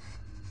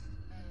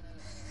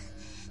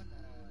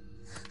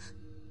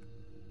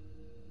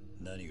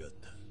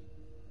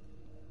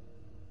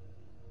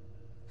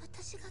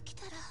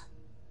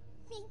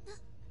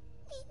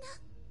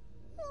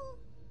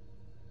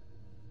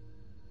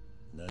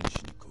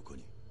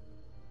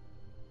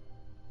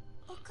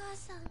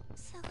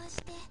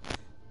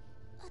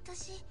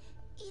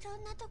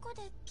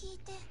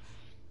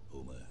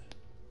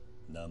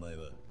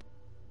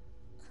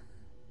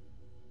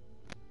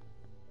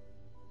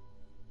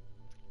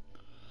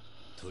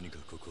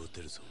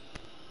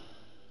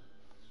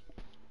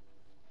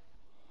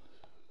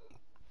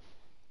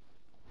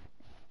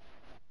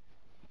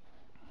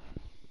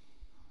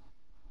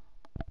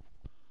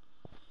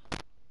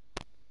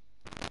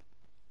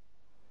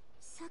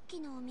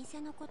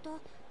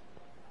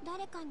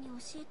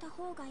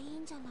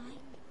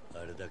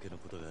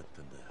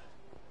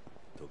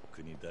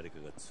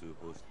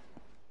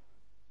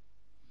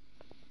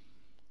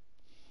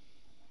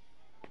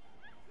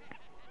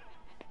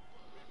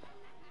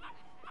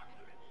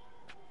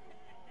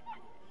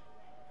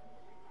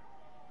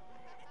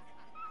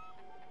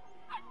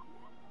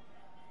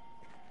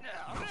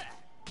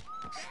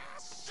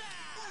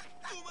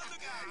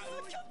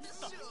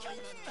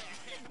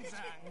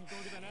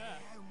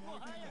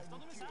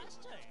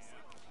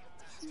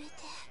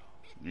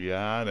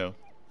 Yeah, I know.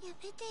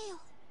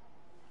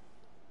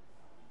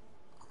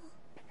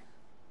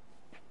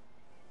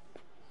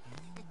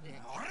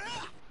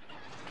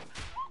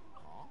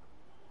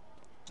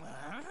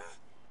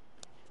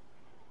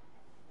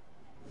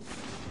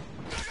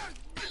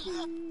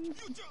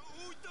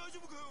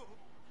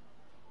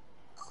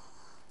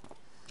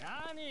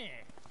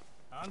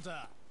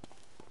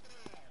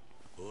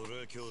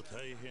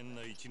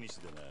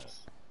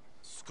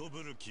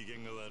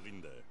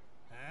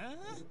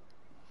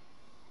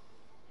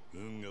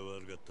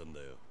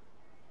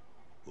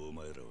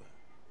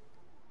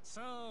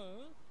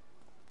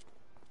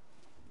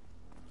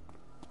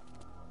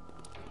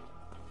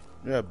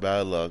 Yeah,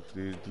 bad luck.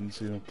 There didn't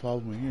see no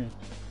problem here.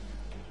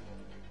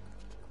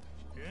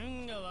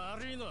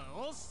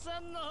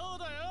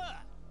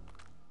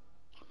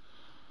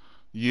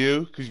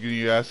 You, because you're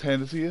getting your ass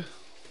handed to you?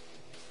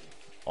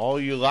 All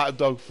your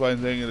lapdog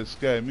friends ain't gonna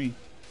scare me.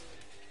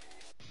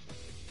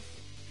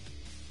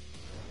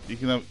 You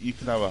can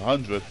have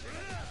 100.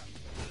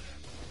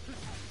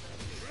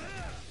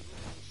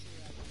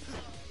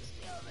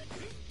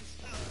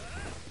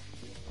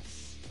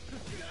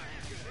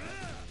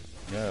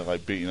 Yeah,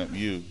 like beating up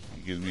you.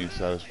 It gives me a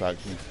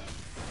satisfaction.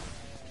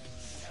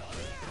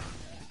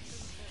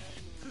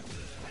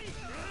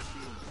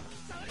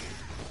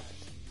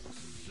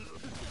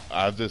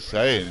 I'm just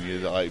saying, you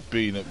like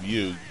beating up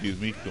you gives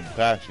me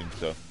compassion,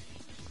 so.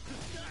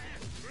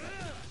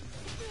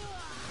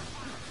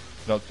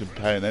 not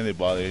comparing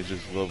anybody, he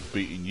just loves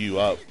beating you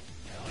up.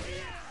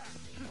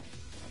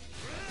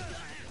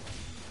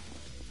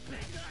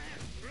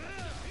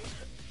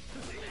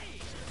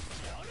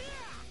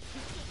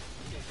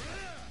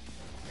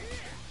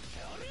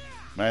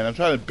 Man, I'm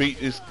trying to beat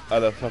this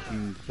other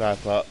fucking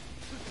crap up.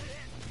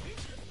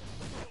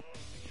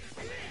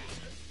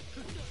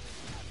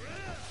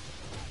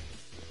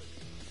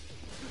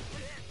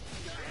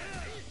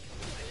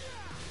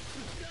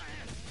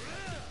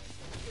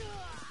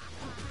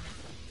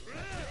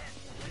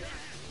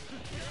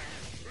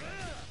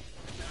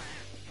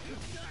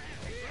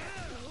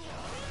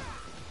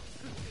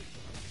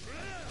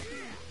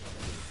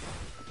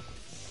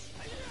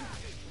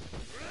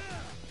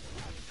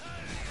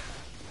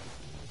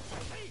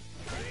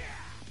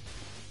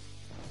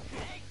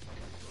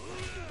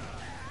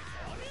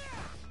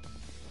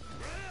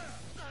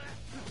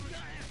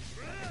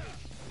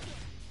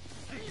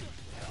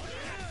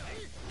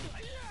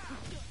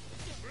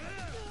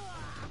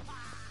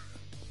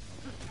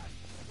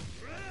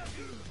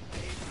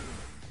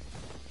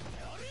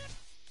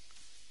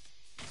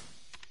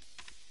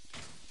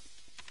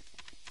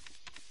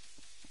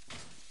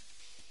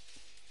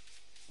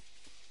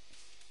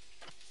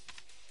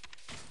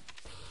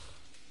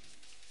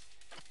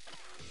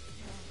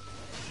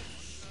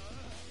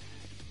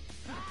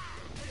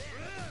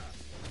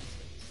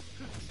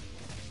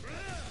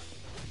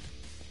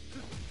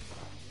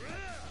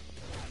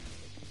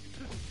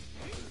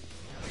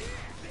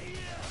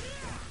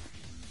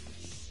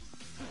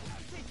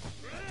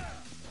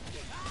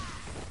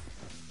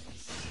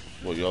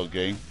 What, your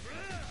game?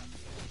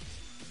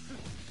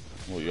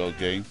 What, your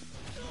game?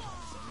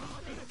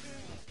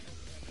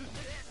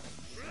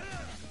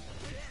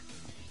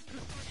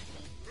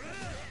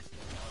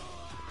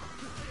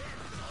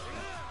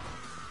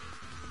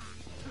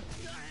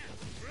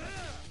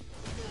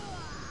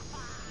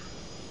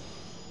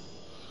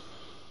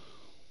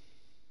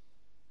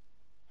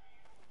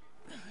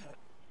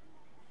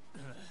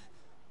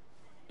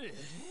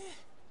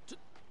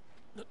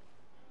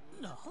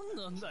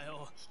なんだ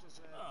よ、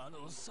あ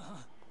のさ。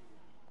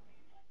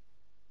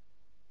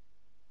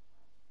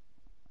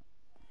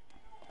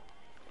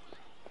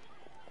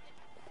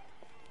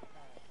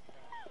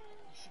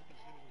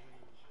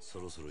そ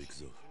ろそろ行く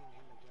ぞ。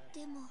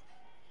でも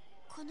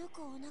この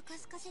子お腹空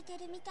かせて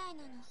るみたい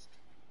なの。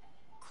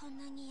こん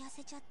なに痩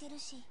せちゃってる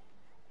し。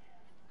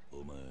お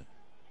前、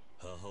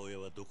母親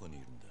はどこにい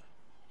るんだ？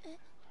え？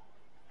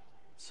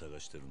探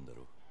してるんだ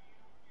ろ？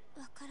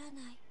わから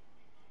ない。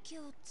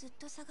今日ずっ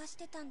と探し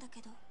てたんだ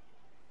けど。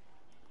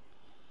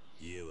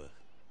家は？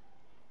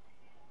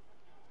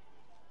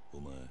お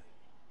前、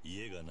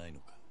家がないの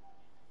か？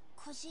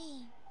孤児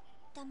院、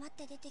黙っ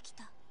て出てき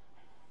た。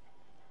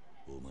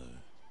お前、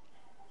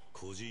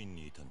孤児院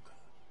にいたのか？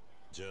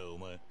じゃあお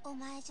前。お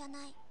前じゃ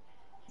ない。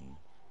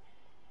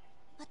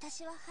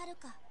私ははる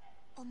か、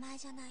お前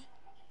じゃない。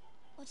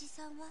おじ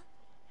さんは？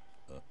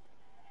あ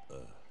あ、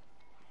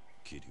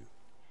桐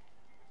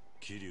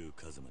生一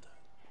馬だ。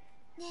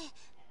ねえ、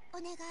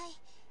お願い。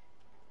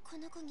こ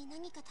の子に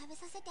何か食べ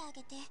させてあ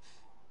げて。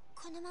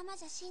このまま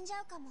じゃ死んじ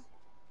ゃうかも。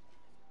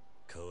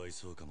かわい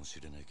そうかも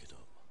しれないけど、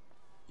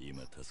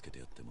今助けて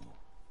やっても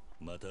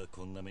また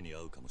こんな目に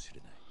遭うかもし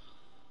れない。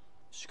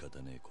仕方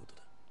ねえこと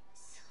だ。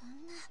そ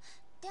んな、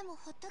でも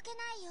ほっとけな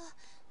いよ、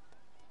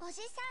おじ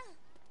さん。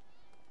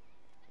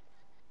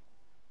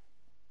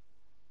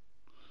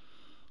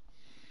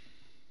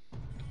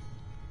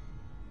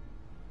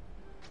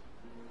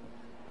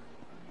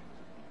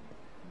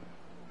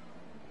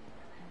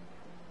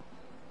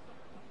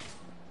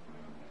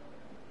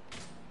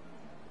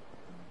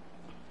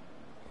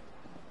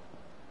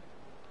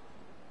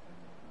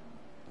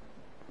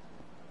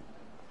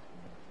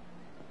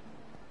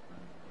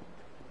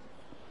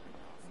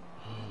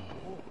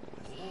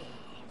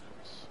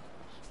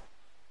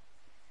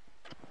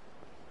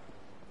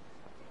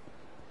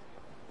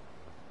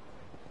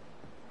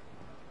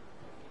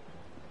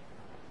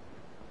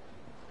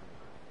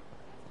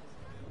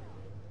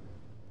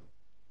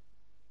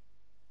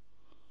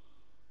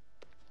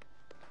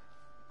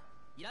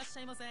いらっし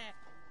ゃいませ。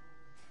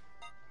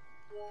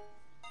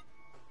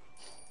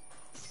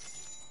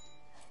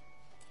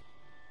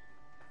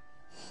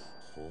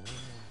ほう。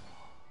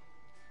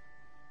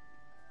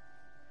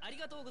あり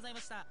がとうございま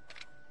した。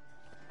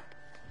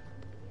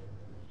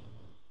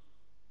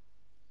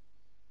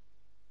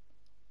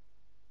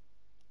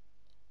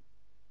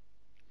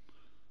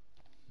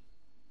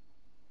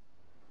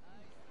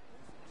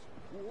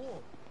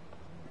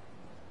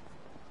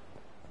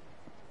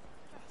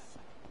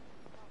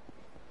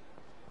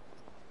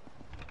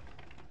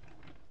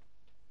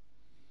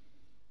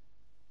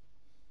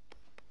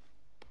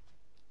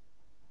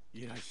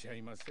いらっしゃ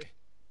いませ。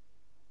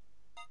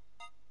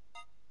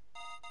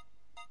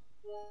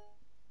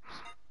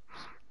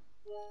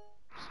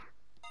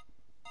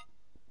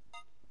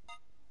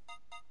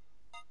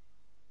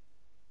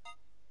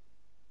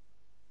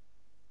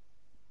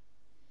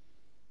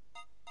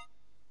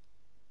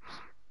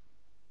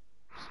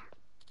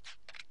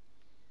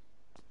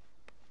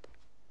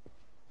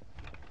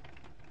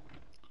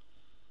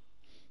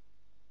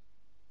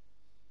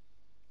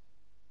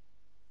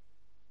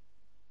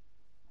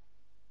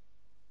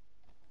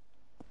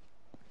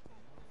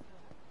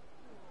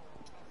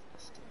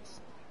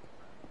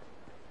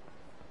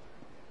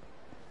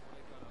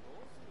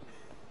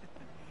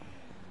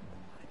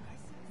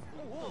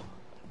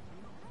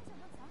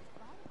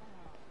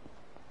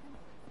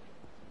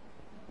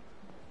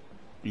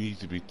You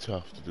need to be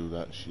tough to do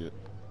that shit.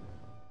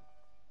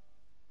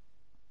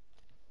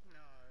 No,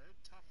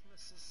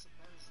 toughness is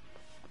supposed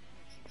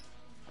literature.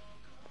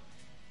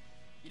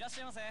 いらっし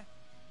ゃいませ。 I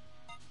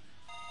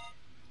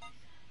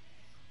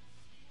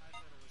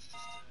thought it was just a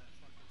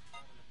fucking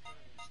bottle of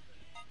pills, but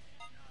now it's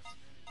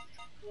literature.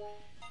 Now.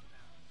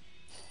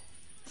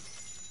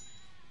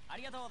 あ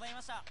りがとうござい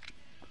ました。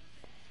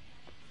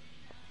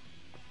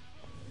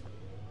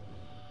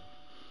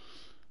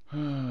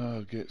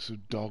 Get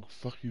some dog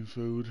fucking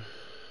food.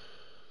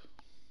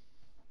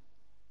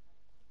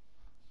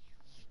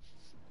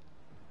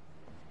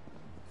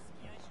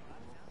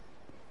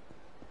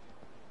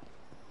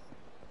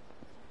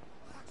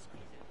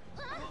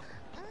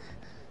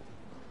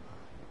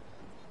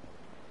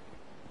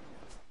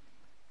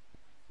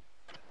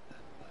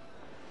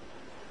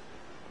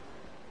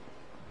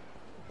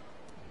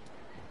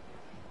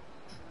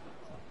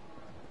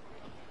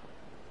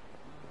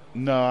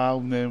 No, I'll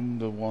name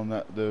the one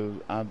that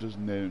I'll just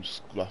name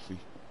Scruffy.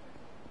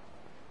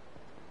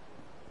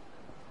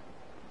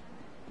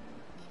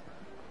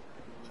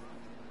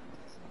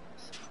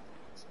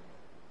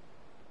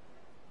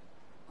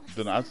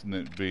 Then that's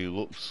named be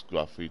look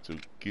Scruffy to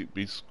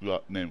be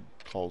named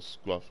called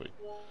Scruffy.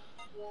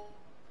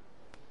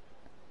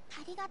 あ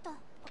りがとう。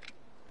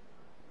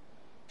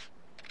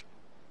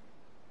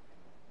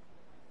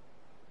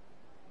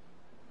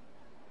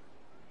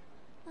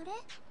あれ？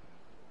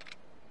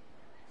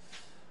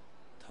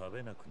食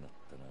べなくなっ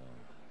たな。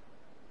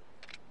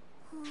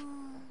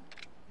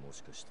も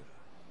しかしたら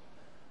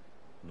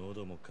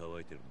喉も渇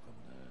いてるのかも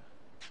な。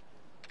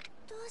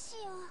どうし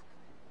よう。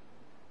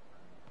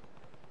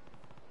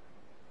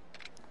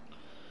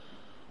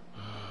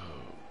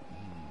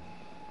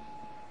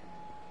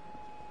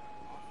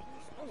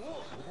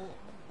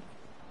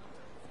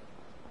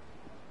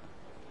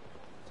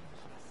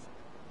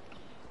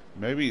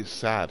Maybe he's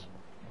sad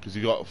because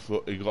he got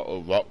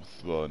a rock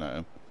thrown at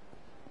him.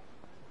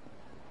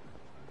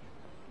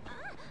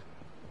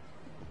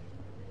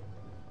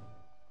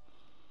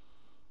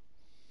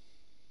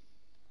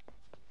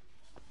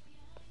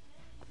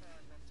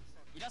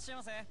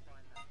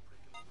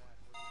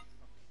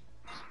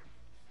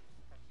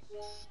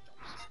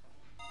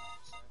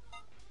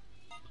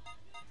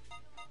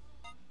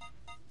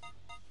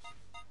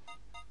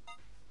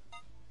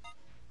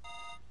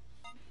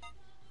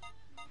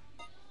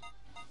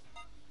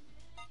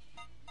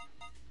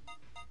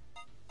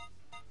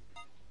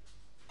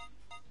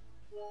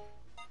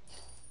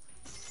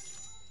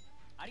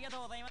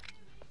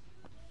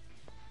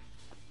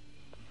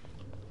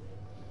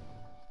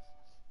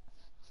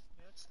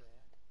 That's there.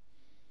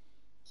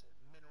 Is it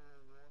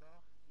mineral water?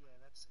 Yeah,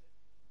 that's it.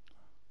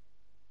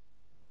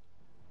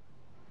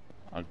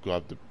 I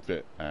grabbed the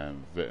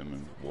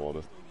vitamin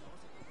water.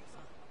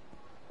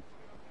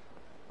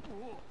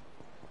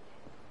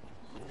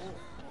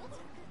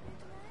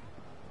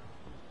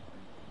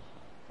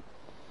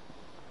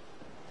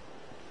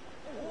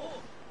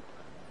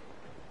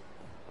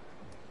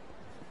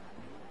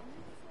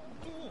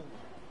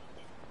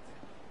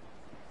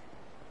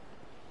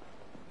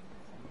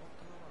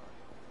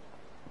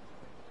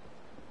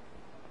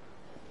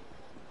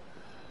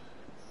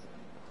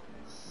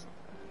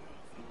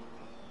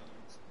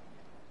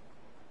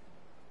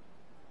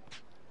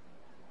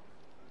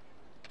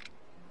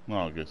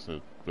 Well, I guess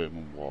the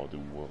vitamin water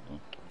didn't work then.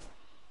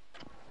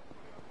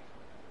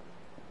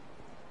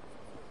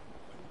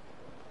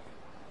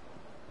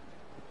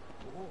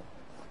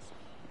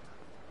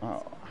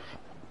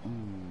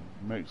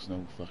 Makes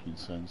no fucking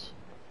sense.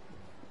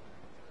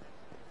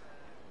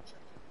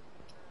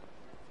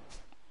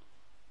 I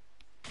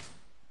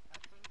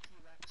think you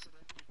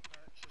accidentally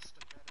purchased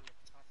a bottle of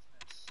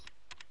toughness.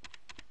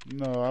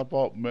 No, I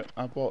bought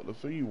the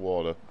thingy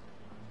water.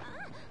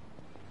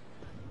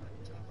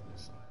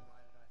 Toughness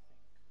highlighted, I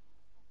think.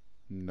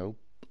 Nope.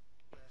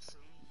 Yeah, see,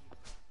 you've got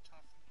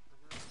tough. The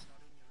water's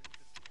not in your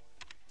inventory.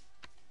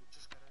 You've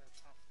just got all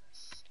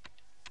toughness.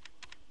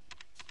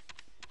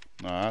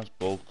 Nah, that's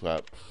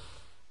bullcrap.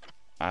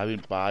 I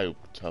didn't buy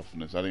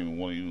toughness. I didn't even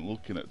want to even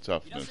looking at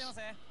toughness. It's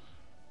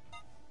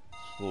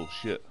full of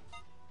shit.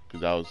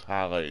 Because I was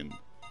highlighting. I'm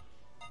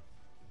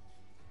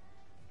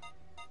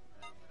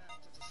gonna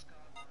have to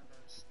discard one of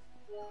those.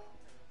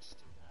 Let's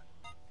do that.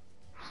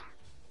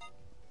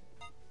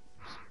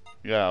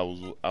 Yeah,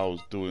 I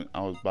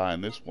was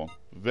buying this one,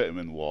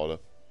 vitamin water.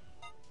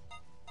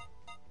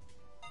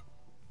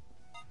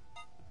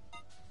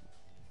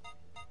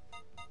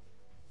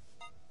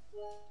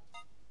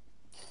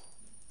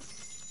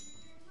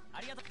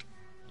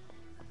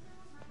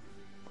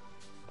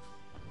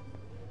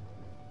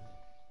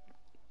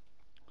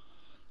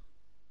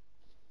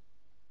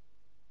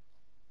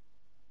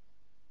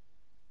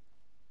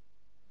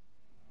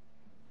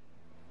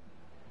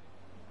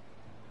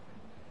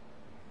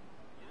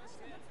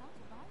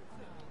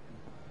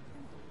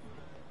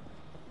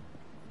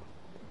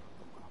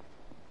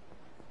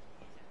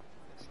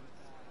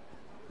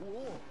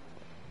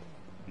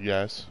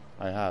 Yes,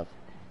 I have.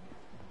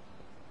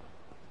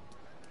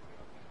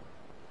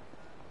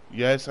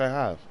 Yes, I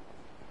have.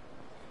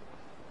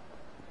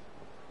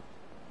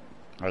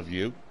 Have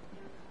you?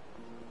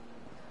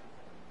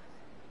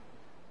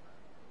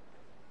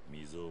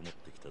 水を持っ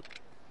てきた。あ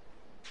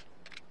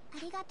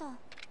りがとう。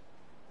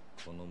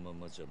このま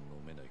まじゃ飲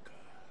めないか。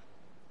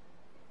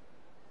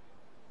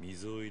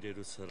水を入れ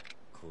る皿、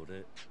こ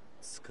れ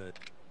使え。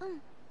うん。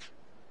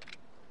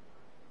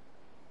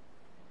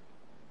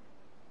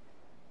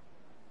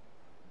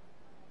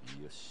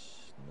よ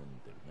し、飲ん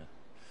でるな。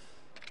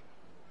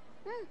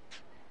うん。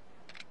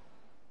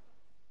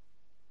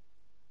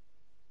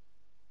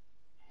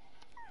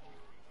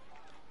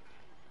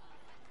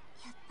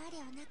やっぱり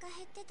お腹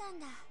減ってたん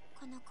だ、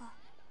この子。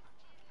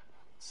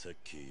さっ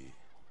き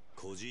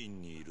孤児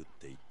院にいるっ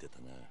て言ってた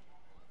な。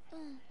う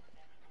ん。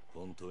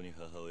本当に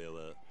母親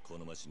はこ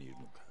の町にいるの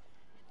か？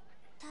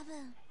多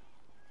分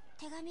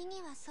手紙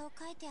にはそう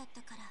書いてあっ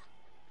たから。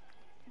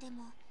で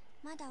も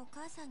まだお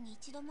母さんに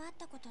一度も会っ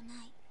たこと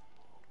ない。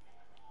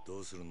ど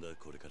うするんだ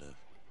これから。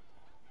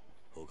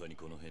他に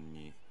この辺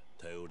に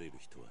頼れる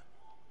人は？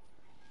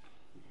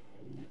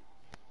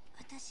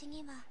私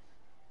には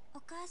お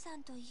母さ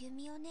んとユ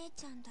ミお姉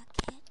ちゃんだ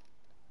け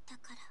だ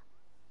から。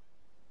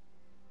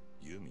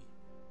ユミ？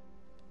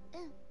う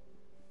ん、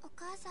お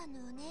母さんの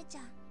お姉ち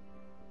ゃん、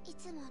い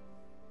つも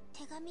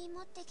手紙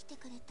持ってきて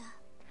くれた。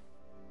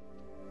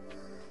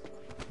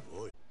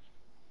おい。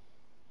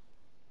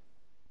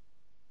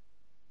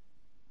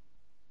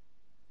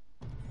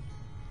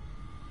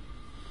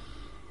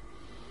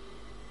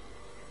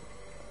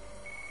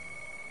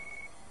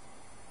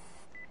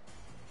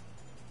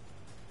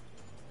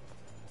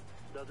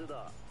伊達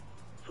だ。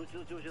そっち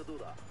の調子はどう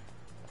だ？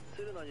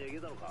セレナには行け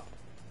たのか？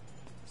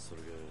そ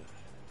れが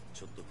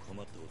ちょっと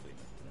困ったことに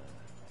なって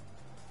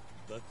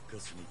な。バッカ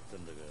スに行った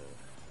んだが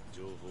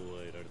情報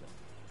は得られない。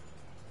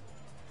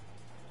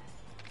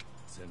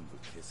全部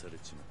消され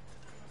ちまって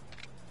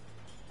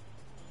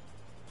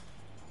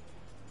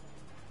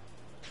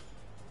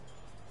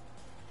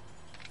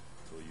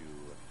た。とい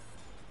う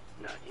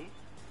わけ。何？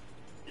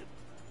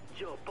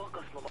じゃあバ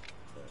カスのああ、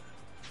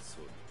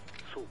そうだ。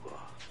そう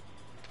か。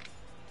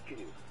キ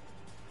リュウ、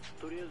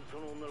とりあえずそ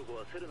の女の子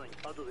はセレナに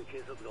後で警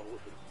察が保護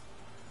する。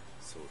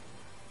そう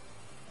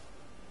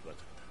だ。わ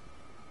かった。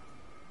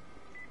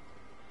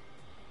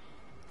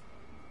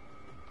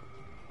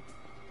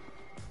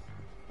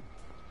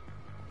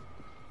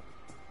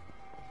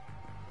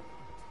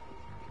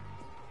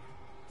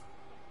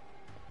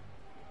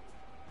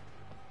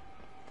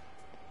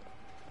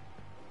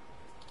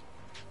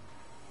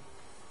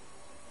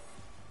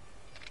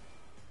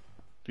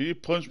Can you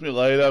punch me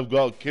later? I've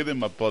got a kid in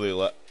my body.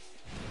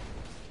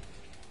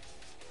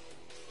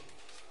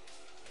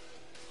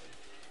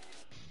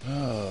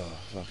 Oh,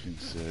 fucking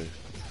sick.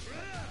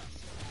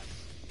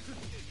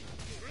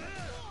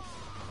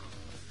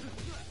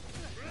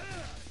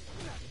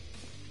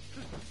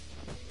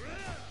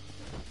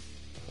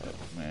 Oh,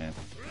 man.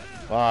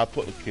 Oh, I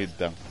put the kid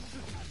down.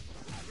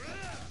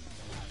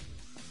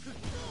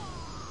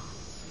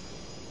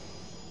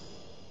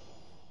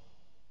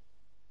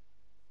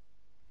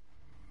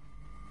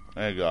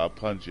 There you go, I'll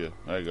punch you.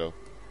 There you go.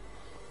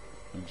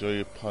 Enjoy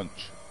your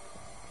punch,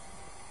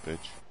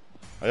 bitch.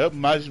 I hope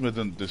Majima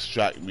doesn't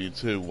distract me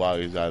too while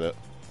he's at it.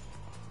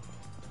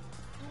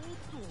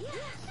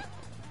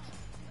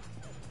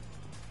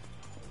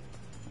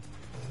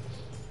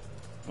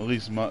 At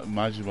least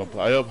Majima.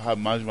 I hope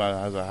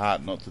Majima has a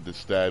hat not to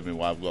disturb me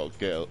while I've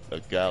got a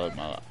girl in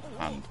my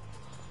hand.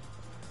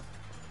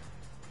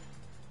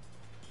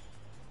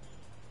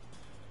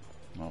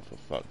 Oh, for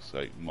fuck's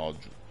sake, more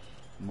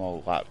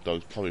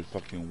lapdogs, probably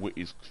fucking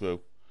Witty's crew.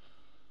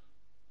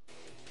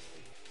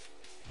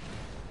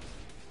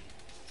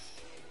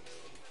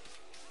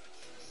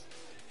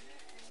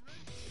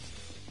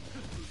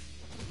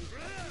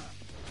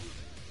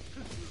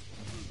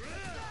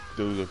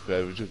 Do the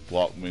favour, just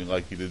block me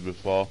like he did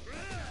before.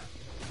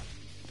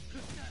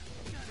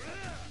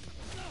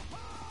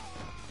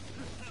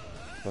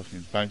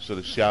 Fucking thanks for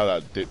the shout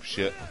out,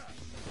 dipshit.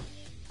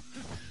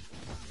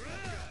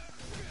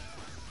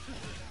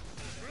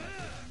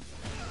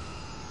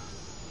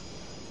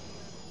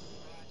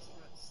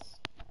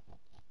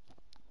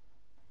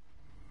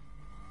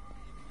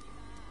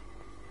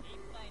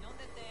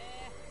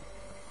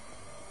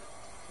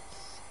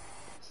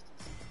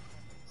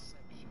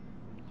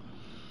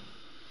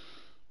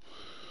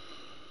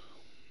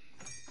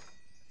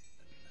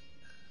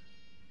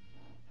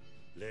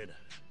 Lena.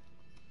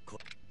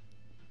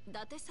 伊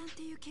達さんっ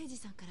ていう刑事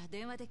さんから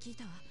電話で聞い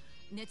たわ。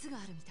熱が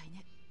あるみたい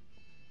ね。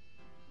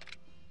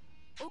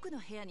奥の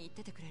部屋に行っ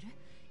ててくれる？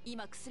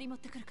今薬持っ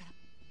てくるか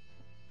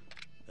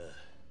ら。ああ、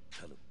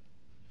頼む。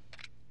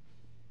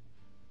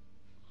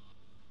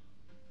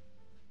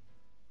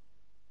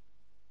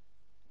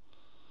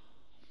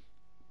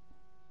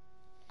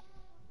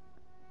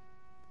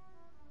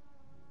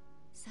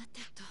さて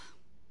と、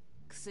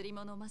薬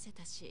も飲ませ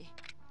たし、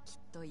きっ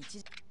と一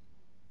時。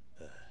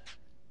ああ、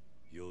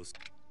様子。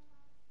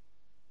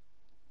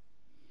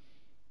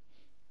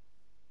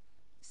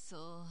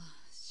そう、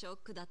ショッ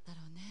クだったろ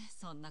うね。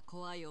そんな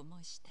怖い思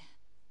いして。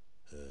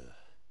ああ、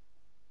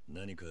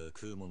何か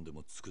食うもんで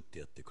も作って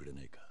やってくれ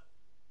ないか。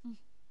うん、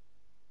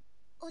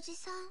おじ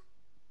さん、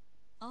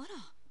あら、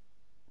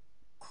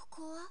こ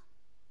こは？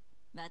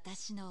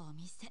私のお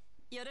店。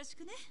よろし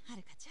くね、は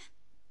るかちゃ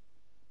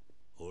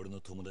ん。俺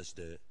の友達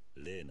で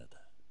レーナだ。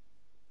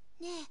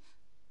ねえ、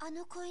あ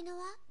の子犬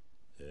は？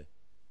え？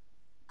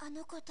あ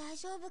の子大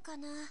丈夫か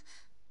な？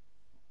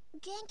元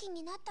気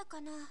になった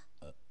かな？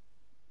あ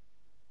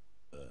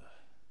あ、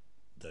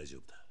大丈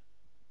夫だ。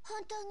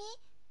本当に？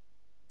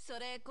そ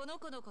れこの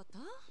子のこと？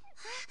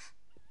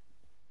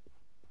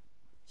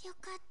よ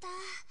かった。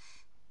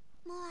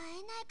もう会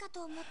えないか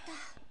と思った。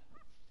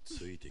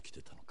ついてき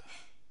てたのか。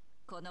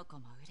この子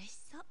も嬉し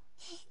そう。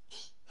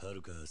は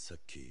るかさっ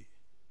き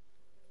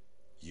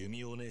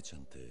弓お姉ちゃ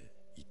んって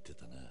言って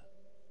たな。う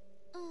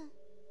ん。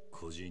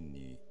個人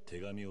に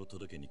手紙を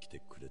届けに来て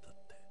くれたっ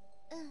て。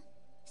うん、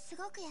す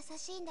ごく優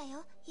しいんだ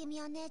よ、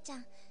弓お姉ちゃ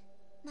ん。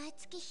毎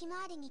月ひま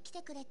わりに来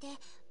てくれて、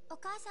お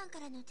母さんか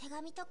らの手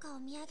紙とかお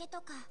土産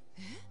とか。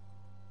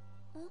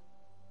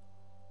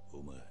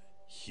お前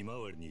ひま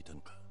わりにいた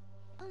のか。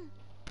うん。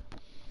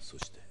そ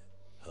して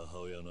母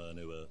親の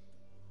姉は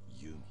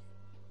ユミ。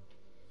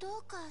ど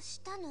うか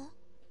したの？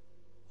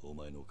お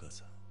前のお母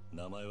さん、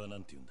名前はな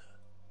んて言うんだ？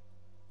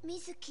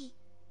水木。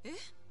え？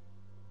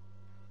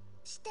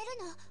知ってる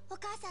の？お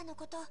母さんの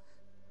こと。ね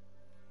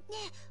え、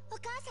お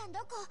母さんど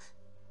こ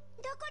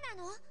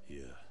なの？い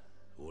や、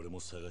俺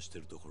も探して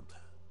るところだ。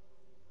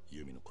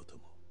ユミのこと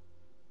も。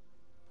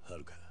は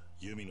るか、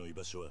ユミの居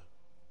場所は？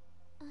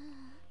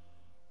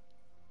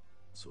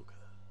そうか。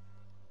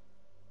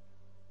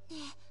ね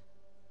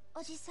え、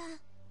おじさん、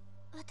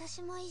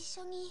私も一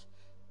緒にいい？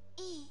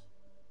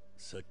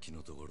さっき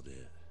のところで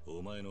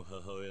お前の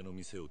母親の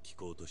店を聞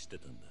こうとして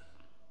たんだ。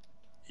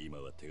今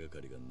は手がか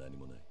りが何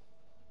もない。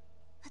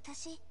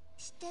私知っ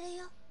てる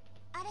よ。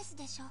アレス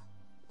でしょ。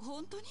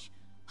本当に？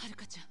はる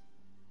かちゃ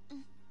ん。う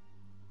ん。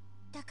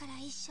だから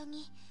一緒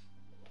に。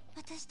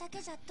私だ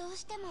けじゃどう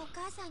してもお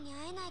母さんに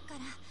会えないから。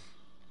ね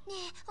え、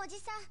おじ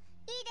さん、い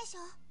いでしょ。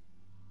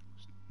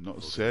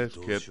Not safe,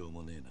 どう kid. しよう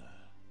もねえな。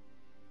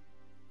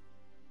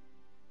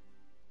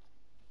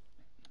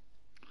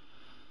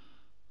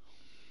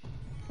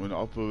When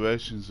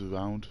operations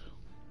around,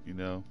 you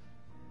know.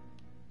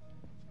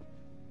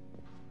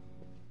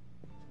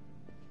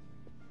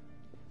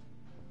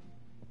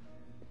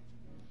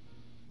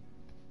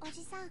 お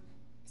じさん、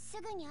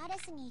すぐにアレ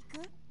スに行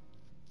く？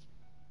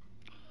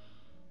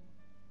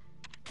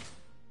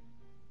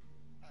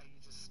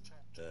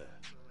じ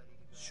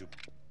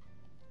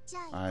ゃ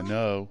あ行こう。I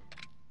know.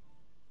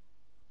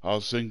 I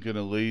was thinking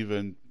of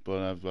leaving,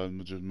 but I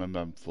just remember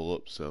I'm full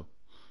up, so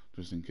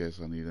just in case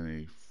I need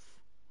any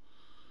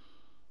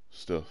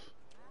stuff.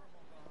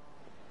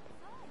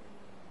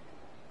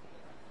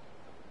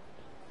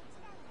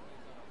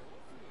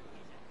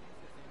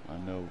 I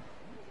know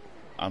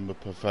I'm a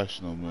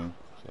professional, man.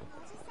 So.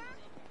 おじさん、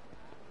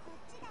こっ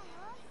ちだよ。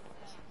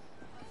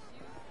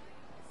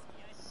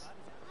It's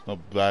not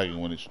bragging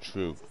when it's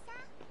true. おじさん、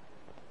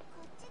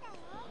こっちだよ。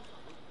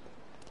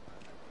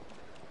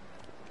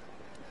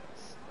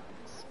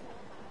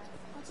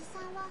おじさ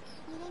んは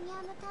ミレニア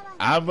ムタワ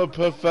ーに。I'm a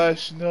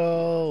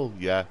professional.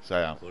 Yes,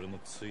 I am. 俺も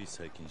つい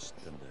最近知っ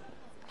たんだ。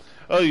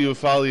Oh, you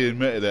finally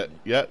admitted it.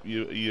 Yep,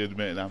 you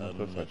admitted I'm a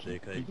professional.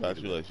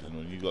 Congratulations,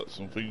 man. You got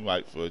something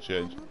right for a あ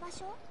change. の場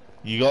所？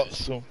 You got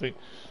something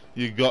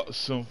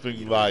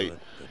right.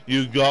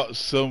 You got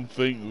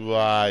something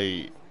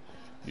right.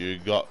 You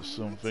got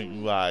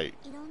something right.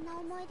 いろんな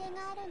思い出が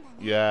あるんだ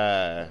ね。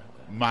 Yeah.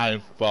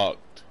 Mind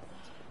fucked.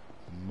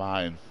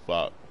 Mind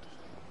fucked.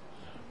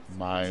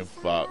 Mind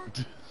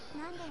fucked.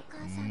 なんでお母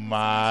さんが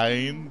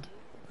Mind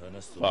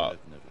話すと長く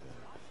なる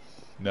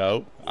が、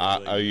 No. 俺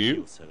は Are ユミ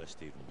you? を探し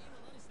ているんだ。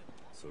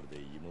それで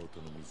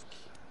妹の水木。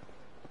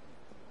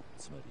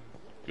つま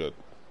り Good.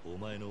 お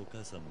前のお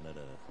母さんなら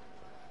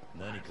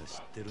何か知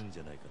ってるんじ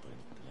ゃないかと思っ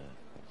てな。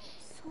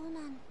そう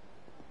なの。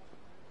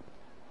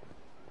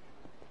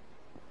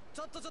ち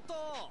ょっと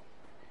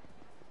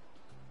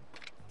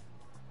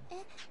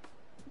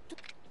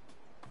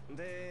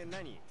で、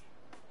何？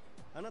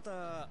あな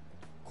た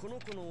この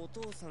子のお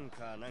父さん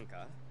かなん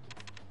か？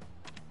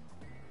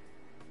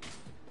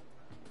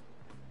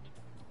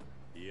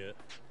いや、違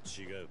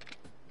う。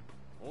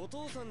お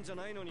父さんじゃ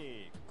ないの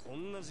にこ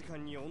んな時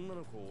間に女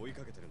の子を追い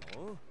かけてる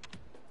の？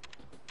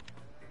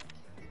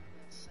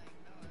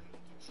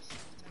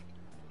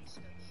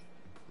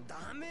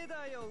ダメ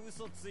だよ、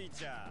嘘つい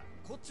ちゃ。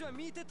こっちは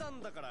見てた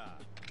んだから。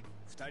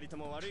二人と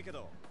も悪いけ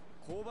ど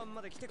交番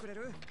まで来てくれ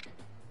る？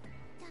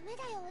ダメ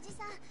だよ、おじ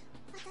さん。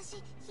私、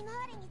ひま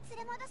わりに連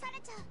れ戻され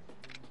ちゃう。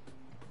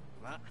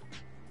ま、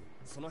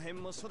その辺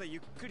も署でゆ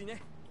っくり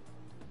ね。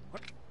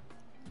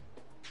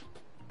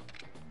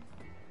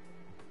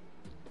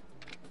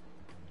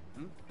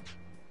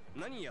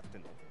何やって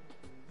ん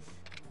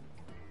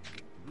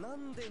の？な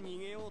んで逃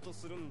げようと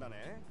するんだ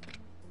ね？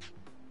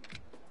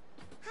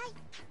はい、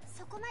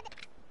そこまで。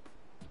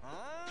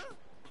ああ？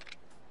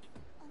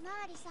おま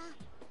わりさん、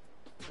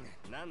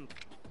なんこ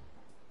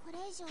れ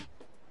以上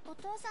お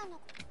父さんの。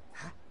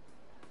は？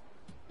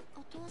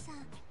お父さ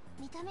ん、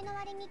見た目の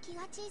割に気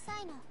が小さ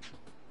いの。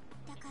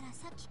だから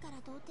さっきから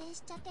動転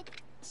しちゃって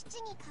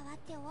父に代わっ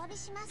てお詫び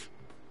します。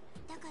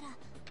だから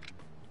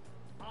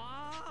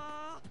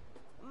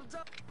じゃ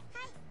はい。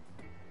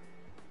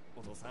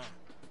お父さん、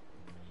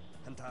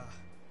あんた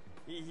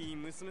いい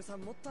娘さ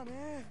ん持った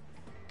ね。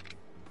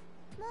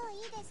もうい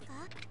いですか？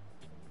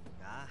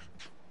ああ、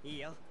いい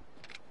よ。行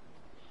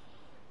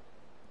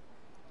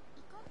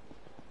こ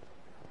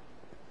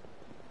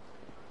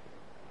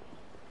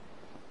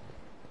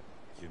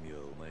ユミは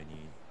お前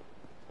に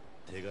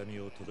手紙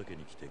を届け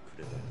に来てく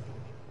れたんだろ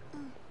う。う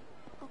ん、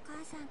お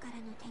母さんから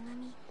の手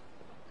紙、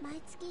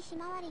毎月ひ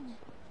まわりに。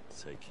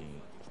最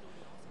近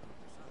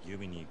ユ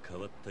ミに変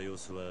わった様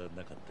子は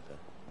なかったか？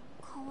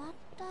変わっ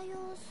た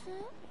様子？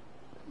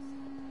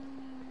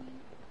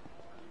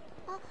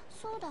あ、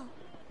そうだ。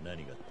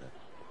何があっ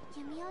た？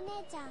ユミお姉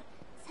ちゃん、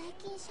最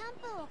近シャン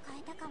プーを変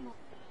えたかも。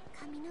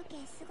髪の毛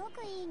すご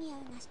くいい匂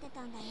いがして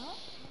たんだよ。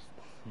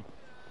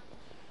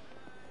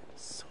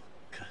そっ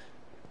か。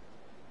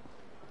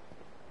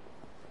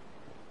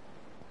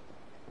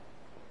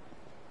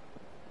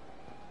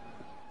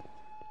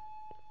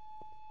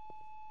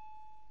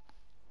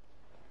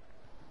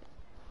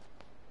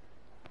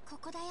こ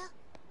こだよ、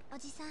お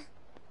じさん。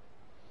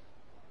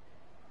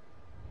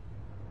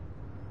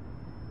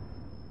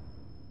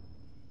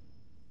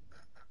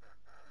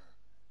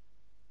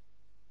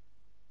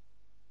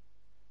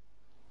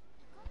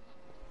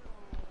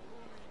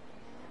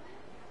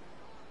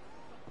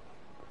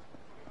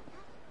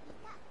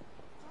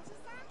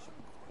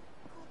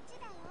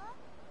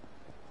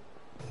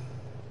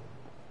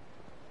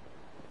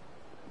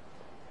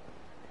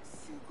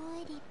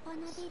立派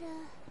なビル。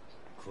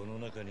この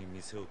中に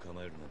店を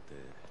構えるなんて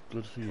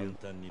Good for 簡 you.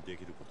 単にで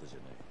きることじゃ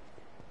ない。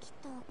きっ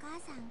とお母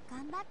さん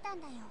頑張った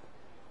んだよ。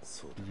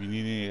そうだ。 If you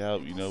need any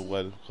help, you know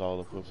where to call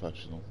a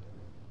professional.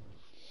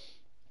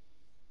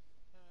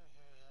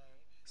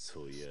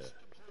 そういや、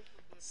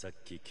さっ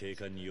き警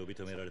官に呼び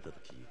止められた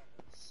時、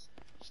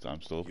 I'm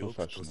still a よく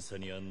とっ professional. さ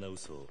にあんな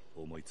嘘を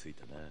思いつい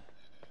たな。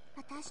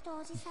私と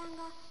おじさん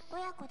が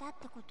親子だっ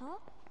てこ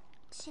と？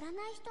知ら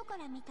ない人か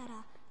ら見た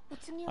ら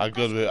別にお I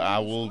かしく got it. な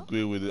I いでし will ょ？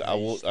 agree with it.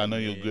 I know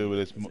you agree with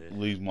it.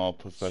 Lee's more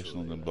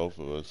professional than both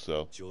of us,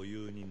 so. 女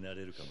優にな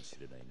れるかもし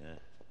れないな。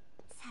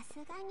さ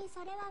すがに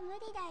それは無理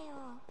だ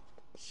よ。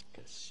し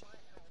かし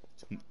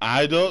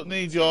I don't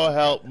need your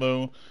help,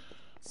 Moon.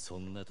 そ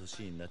んな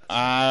年になっち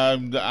ゃう。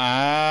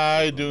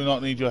 I do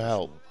not need your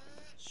help.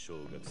 小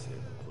学生の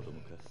子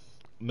供か。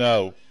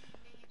 No.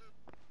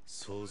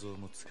 想像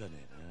もつか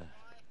ね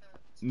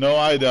えな。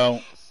 No, I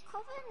don't.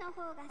 古文の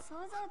方が想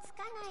像つ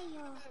かない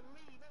よ。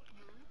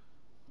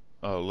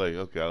 Oh, Lee.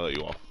 Okay, I'll let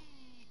you off.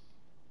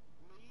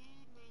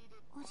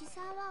 おじ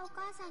さんはお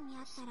母さんに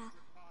会ったら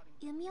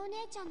ユミお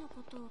姉ちゃんの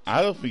ことを。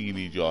 I don't think he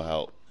needs your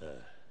help.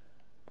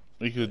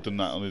 He could have done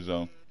that on his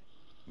own.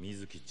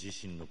 水木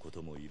自身のこ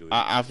ともいろいろ。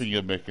 I think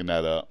you're making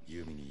that up.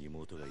 ユミに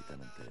妹がいたなん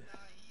て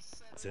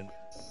全。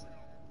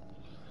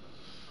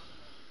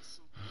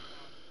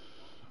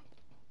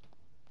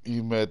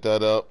 You made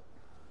that up.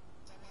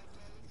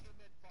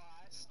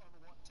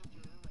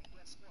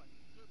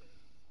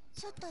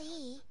 ちょっと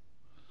いい？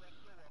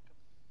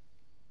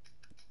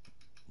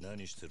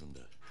何してるん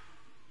だ？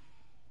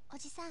お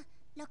じさん、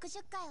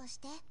60回押し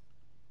て。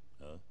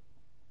あ？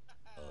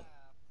あ。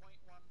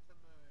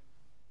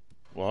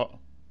 What?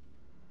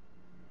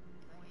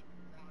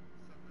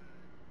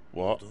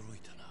 What? 驚い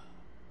たな。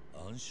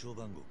暗証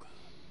番号か。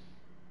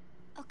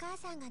お母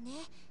さんがね、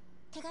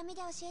手紙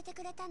で教えて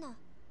くれたの。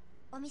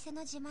お店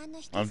の自慢の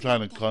一つだっ I'm て。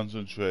 trying to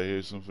concentrate.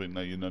 Here's something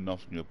that you know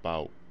nothing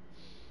about.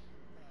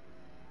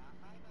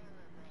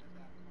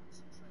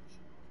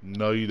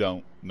 No, you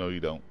don't. No, you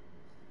don't.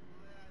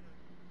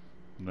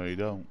 No, you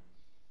don't.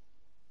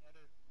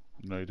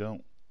 No, you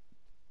don't.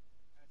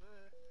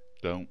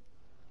 Don't.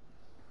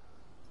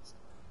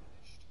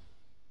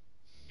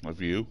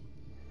 Have you?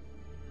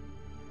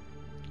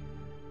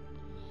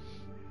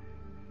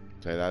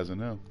 Say that as a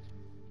no.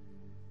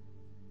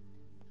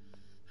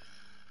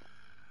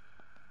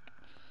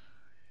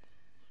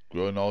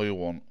 Grow all you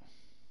want.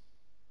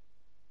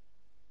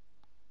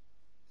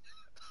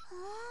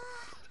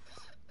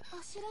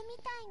 お城み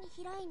たいに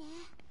広いね。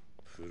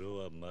フ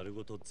ロア丸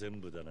ごと全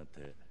部だなん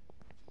て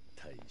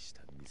大し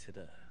た店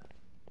だ。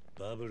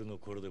バブルの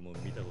頃でも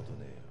見たことね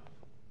えよ。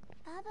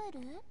バブ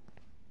ル？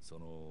そ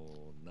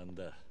のなん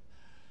だ、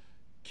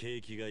景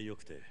気が良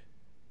くて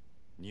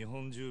日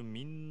本中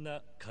みん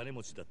な金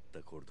持ちだっ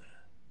た頃だ。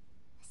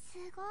す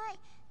ごい。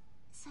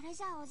それ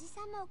じゃあおじ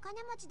さんもお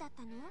金持ちだっ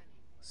たの？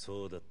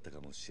そうだったか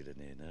もしれ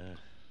ねえな。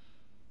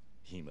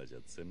今じゃ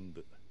全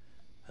部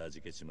弾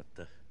けちまっ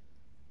た。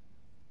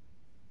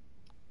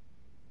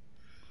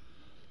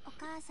お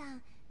母さ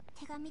ん、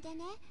手紙で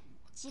ね、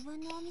自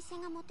分のお店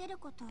が持てる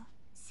こと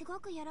すご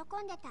く喜んで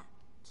た。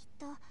きっ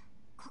と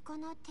ここ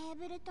のテー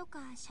ブルとか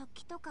食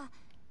器とか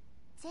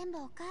全部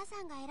お母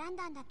さんが選ん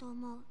だんだと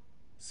思う。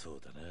そう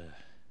だな。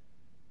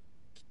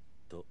きっ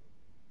と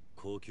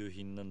高級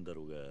品なんだ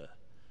ろうが、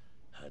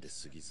派手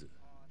すぎず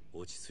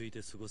落ち着い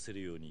て過ごせ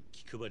るように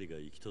気配りが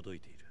行き届い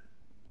ている。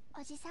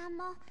おじさん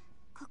も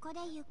ここで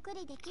ゆっく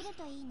りできる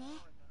といいね。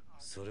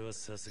それは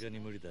さすがに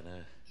無理だ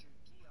な。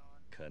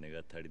金が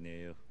足りねえ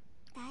よ。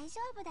大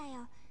丈夫だ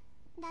よ。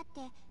だっ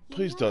て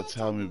Please don't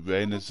tell me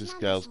Raina's this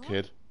girl's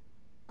kid.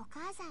 お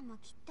母さんも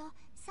きっと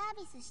サー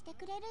ビスして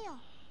くれるよ。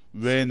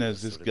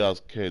Raina's this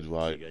girl's kid, 気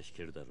right? が引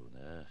けるだろう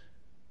な。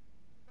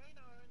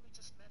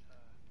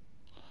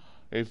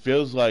It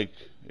feels like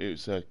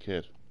it's her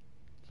kid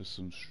for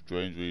some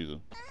strange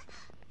reason.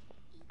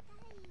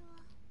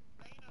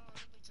 痛いよ。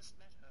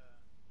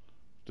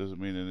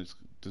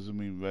 Doesn't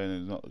mean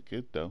Raina's not a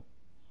kid though.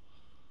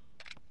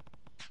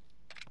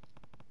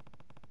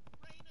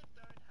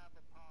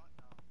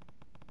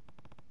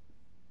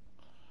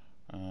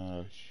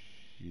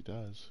 She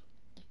does.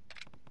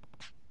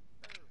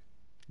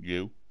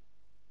 You.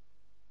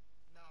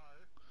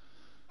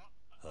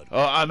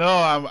 Oh, I know.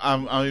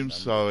 I'm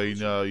sorry.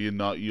 No, you're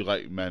not. You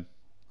like men.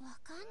 わ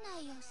かんな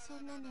いよ、そ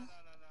んなの。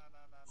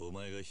お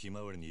前がひ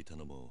まわりにいた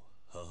のも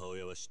母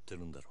親は知って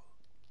るんだろ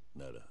う。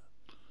なら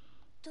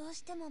どう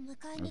しても迎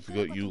えに来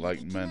ることがで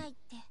きないって。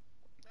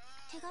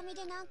手紙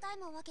で何回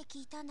もわけ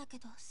聞いたんだけ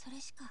ど、それ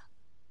しか。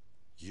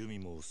ユミ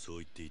もそう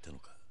言っていたの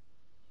か。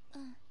う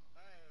ん。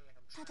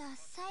ただ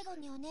最後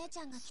にお姉ち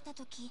ゃんが来た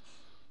時、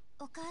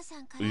お母さ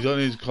んから。 You don't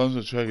need to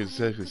concentrate and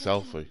take a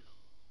selfie.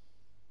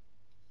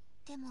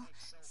 でも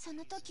そ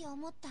の時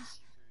思った。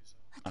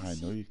 I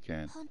know you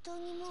can. 本当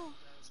にもう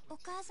お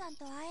母さん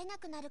と会えな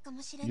くなるか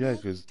もしれない Yeah,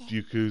 って。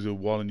 because Yakuza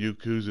 1 and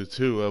Yakuza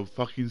 2 are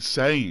fucking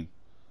sane.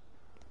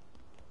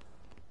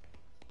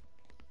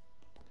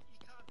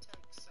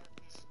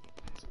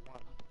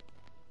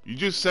 You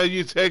just said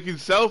you're taking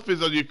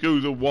selfies on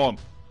Yakuza 1.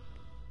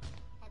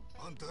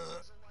 あんた、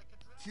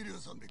桐生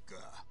さんでっ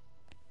か。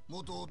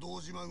元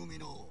堂島組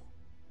の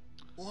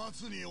お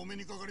初にお目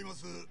にかかりま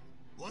す。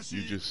わし、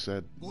You just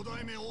said 五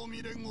代目近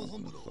江連合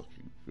本部の fucking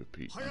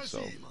repeat 林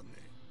myself. マンね。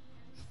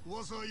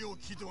噂はよう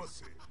聞いてま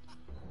す。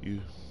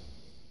You.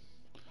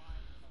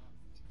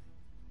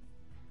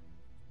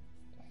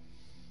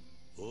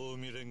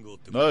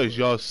 No, it's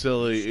your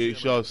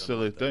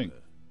silly thing.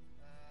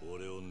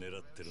 俺を狙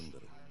ってるんだ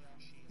ろ。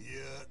い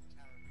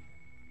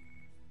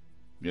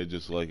や、 You're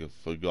just like a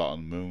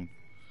forgotten moon.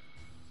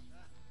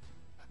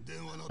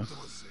 電話鳴って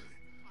ますぜ。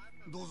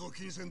どうぞ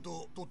金銭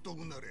と取っと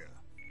くんなれや。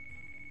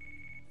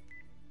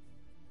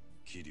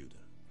桐生だ。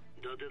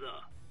伊達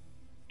だ。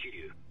桐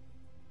生、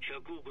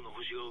100億の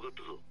星が分かっ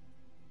たぞ。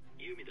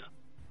弓だ。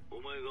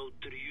お前が追っ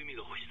てる弓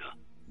が星だ。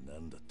な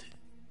んだって。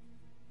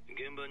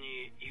現場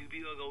に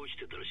指輪が落ち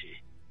てたらしい。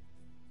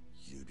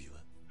指輪？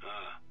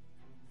ああ。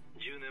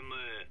10年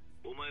前、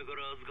お前か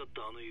ら預かっ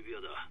たあの指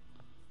輪だ。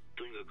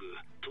とにかく、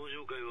登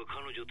場会は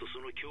彼女とそ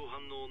の共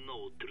犯の女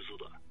を追ってるそう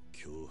だ。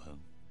共犯？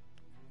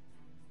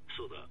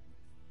そうだ。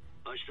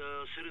明日、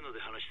セレナで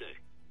話したい。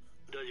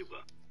大丈夫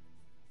か？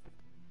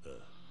あ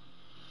あ。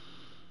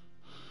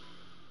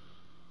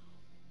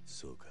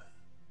そうか。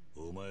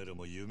お前ら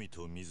も弓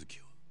と水木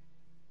を。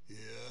い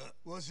や、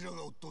わしら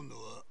が追っとんの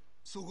は、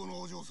そこの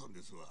お嬢さん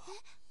ですわ。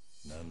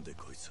なんで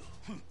こいつを？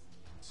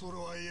それ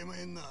は言えま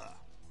へんな。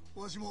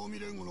わしも近江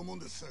連合のもん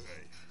ですさかい。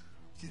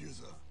桐生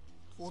さん、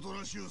おと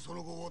なしゅうそ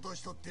の子を渡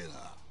したって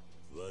な。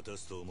渡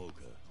すと思うか？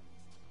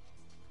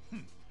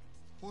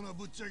ほな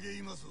ぶっちゃけ言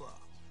いますわ。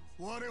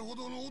我ほ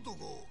どの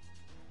男を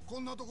こ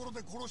んなところで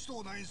殺しと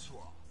うないっす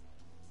わ。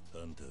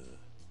あんた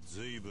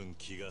ずいぶん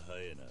気が早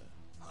えな。は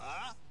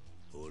あ？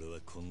俺は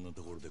こんな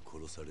ところで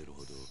殺される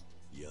ほど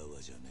やわ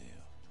じゃねえ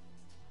よ。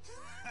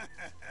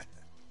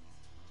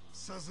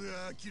さす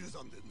がキル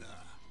さんでんな。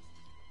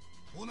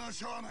ほな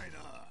しゃあない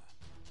な。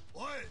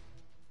おい、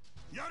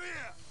やれ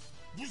や、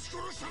ぶち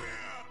殺したれや。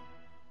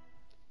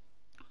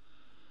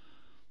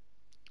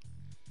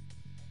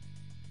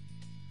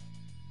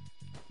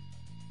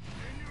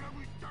遠慮なく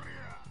言ったれや。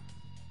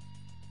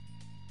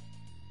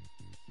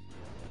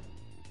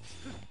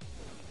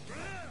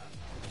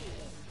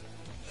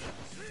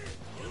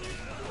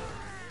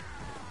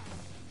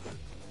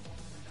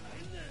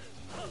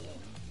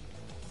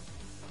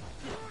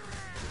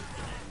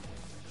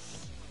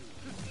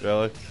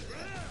Really?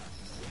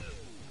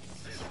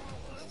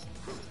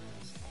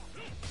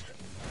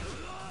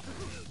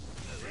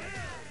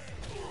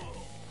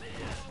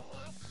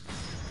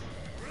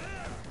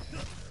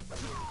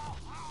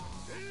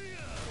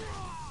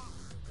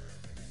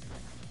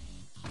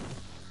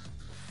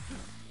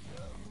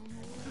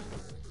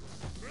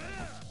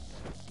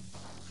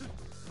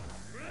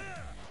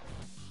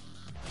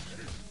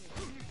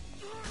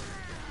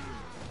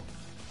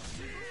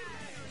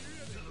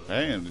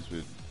 Damn, this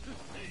was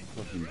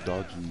fucking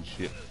dodging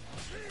shit.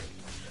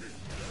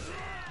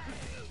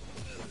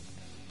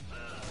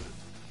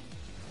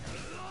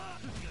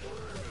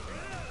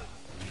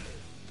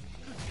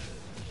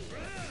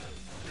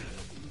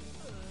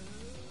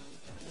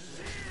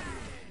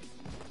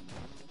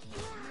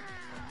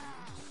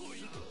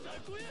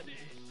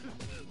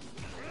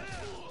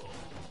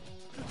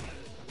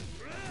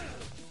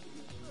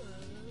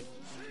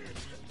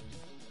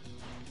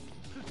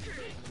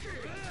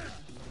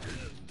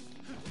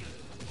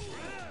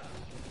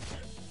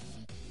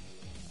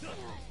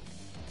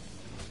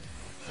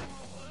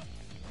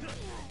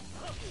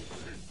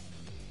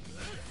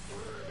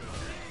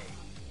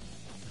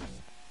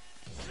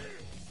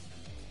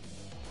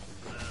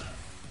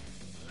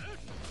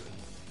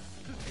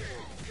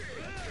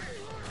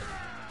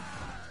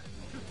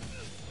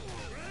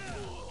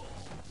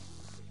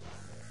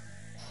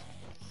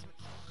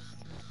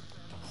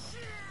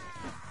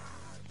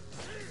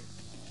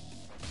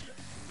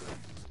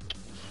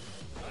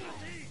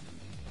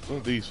 So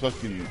these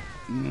fucking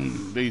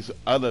these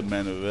other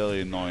men are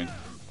really annoying.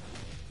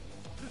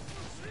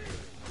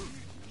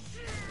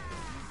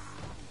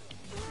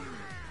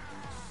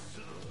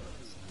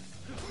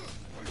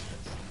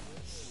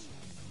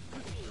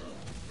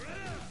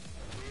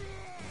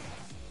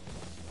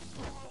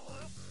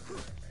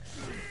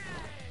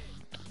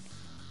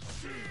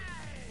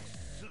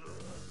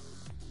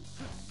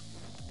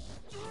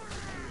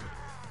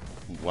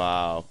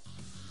 Wow,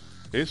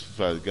 this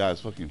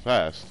guy's fucking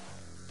fast.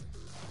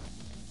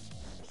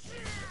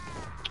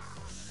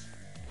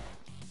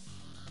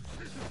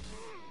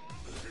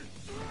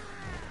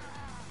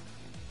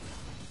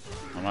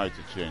 I might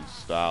have to change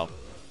style.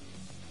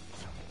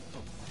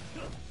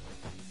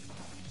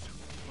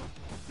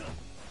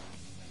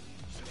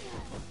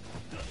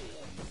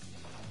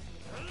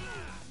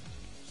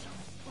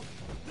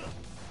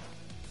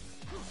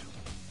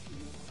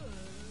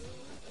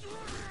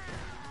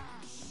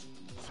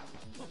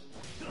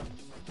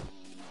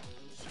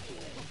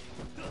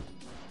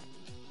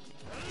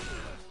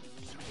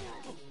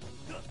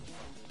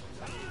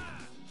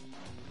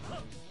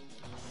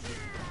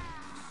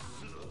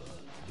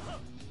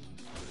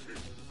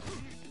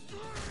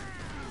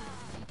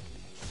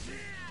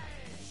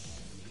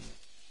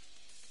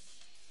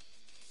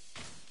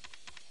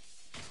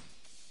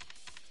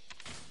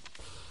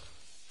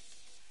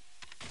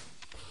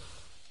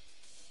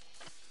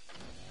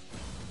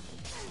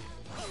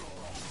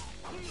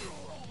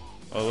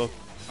 Oh look,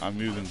 I'm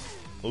using,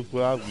 look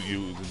what I'm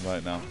using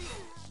right now.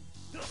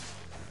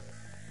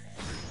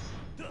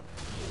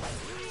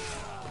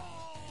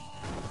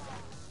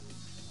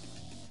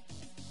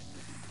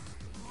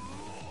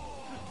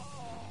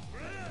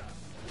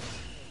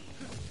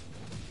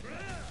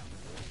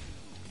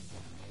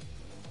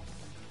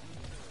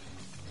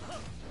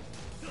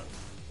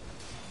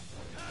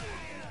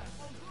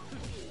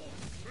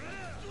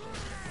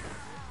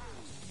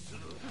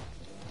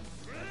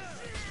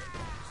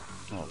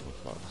 Oh,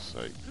 for fuck's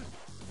sake.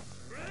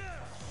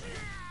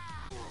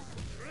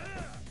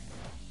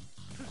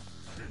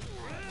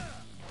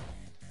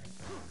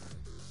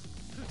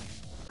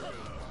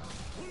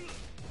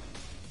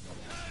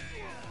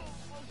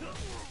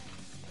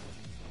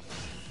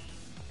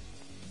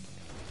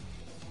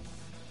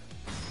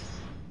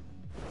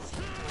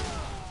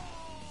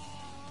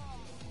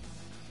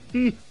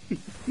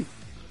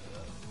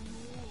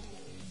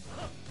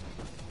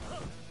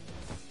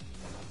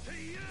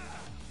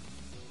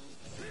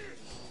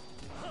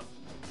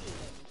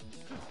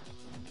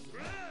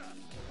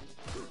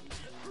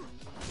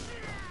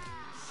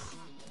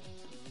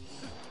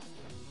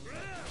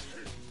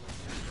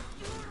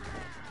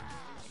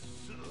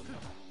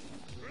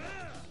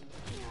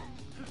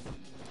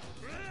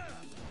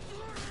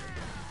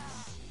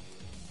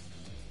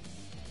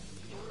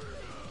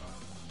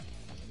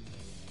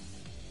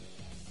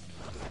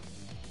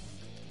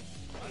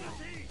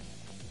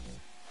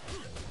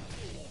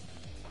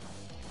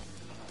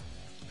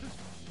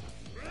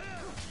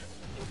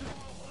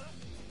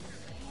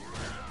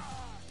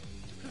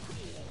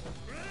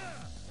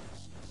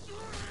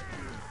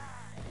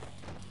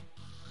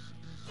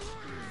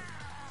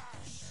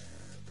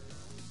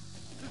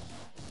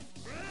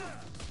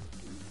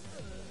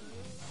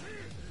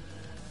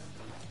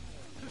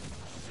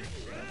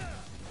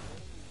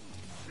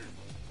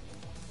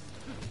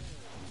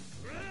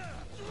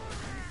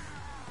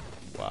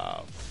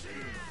 Wow.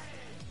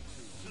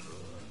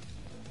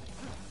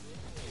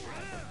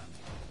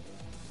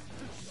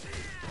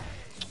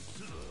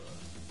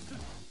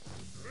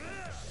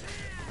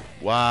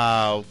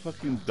 Wow,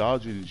 fucking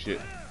dodging and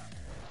shit.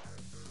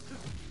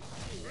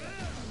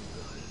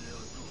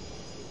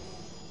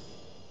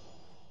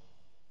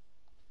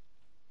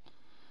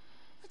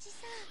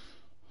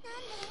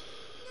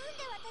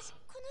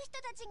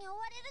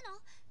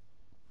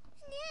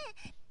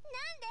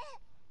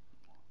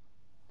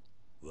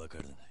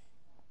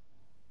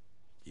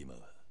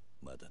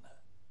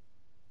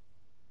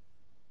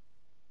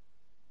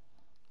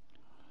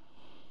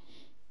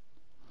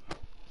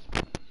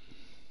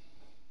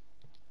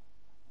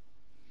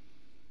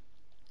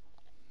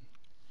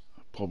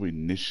 Probably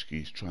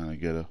Nishki's trying to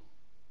get her.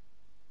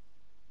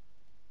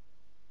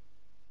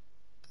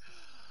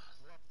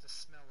 Love the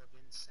smell of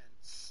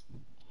incense.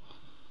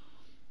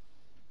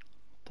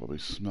 Probably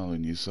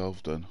smelling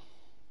yourself then.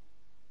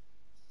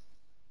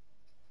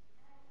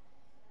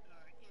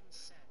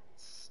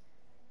 Incense.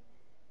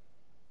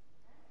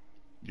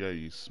 Yeah,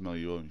 you smell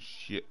your own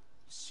shit.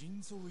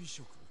 心臓移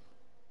植。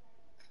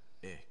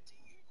え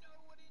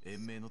え、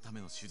延命のため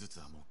の手術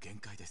はもう限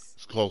界です。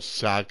 It's called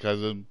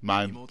sarcasm,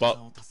 mind 妹さ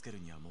ん fuck. を助け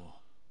るにはもう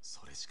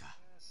それしか。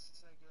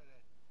 Yes, I get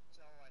it.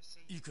 So I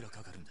see. いくら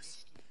かかるんで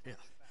す。いや、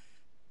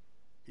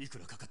いく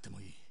らかかっても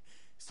いい。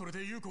それ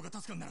で優子が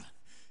助かるなら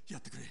や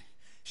ってくれ、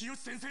日吉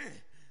先生。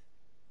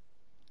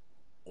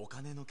お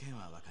金の件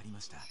は分かり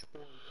ました。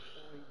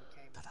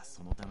ただ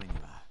そのために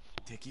は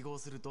適合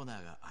するドナ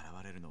ーが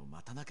現れるのを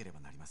待たなけれ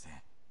ばなりませ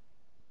ん。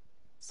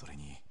それ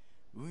に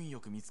運よ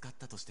く見つかっ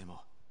たとして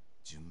も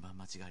順番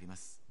待ちがありま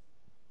す。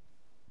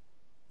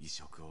移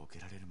植を受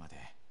けられるまで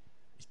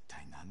一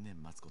体何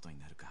年待つことに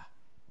なるか。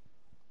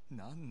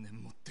何年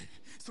もって、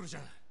それじ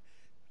ゃ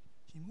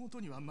妹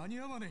には間に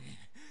合わね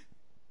え。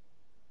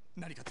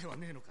何か手は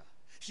ねえのか、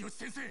日吉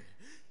先生。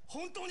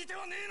本当に手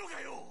はねえの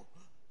かよ。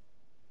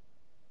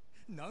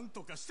なん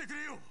とかしてく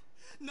れよ。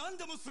何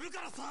でもする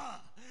から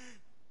さ。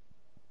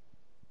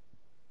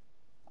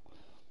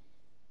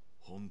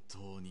本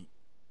当に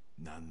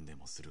何で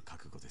もする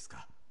覚悟です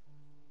か？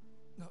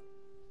あ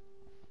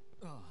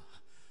あ、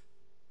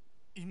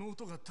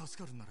妹が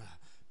助かるなら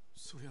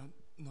そりゃ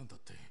何だっ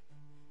て。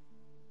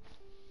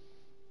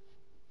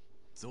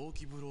臓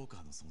器ブローカ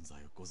ーの存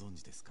在をご存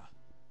知ですか？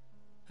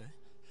え？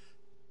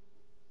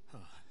ああ、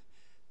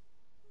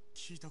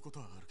聞いたこと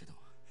はあるけど、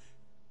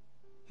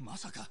ま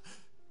さか。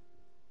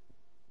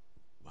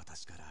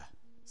私から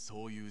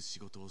そういう仕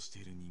事をして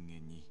いる人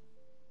間に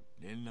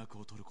連絡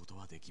を取ること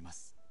はできま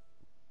す。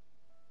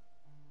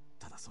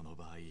ただその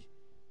場合、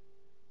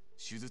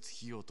手術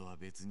費用とは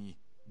別に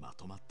ま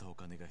とまったお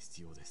金が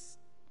必要です。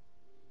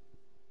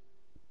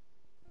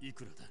い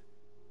くらだ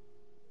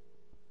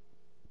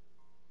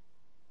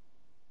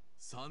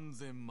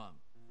？3000万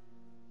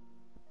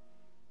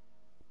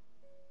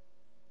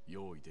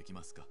用意でき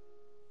ますか？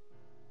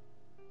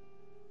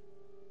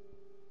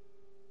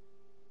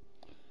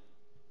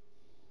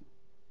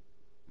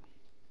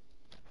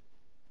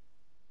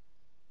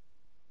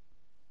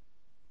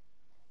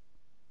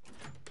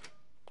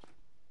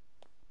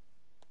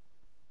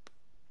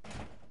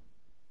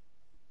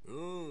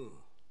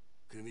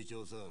組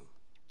長さん。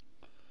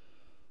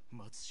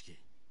松重。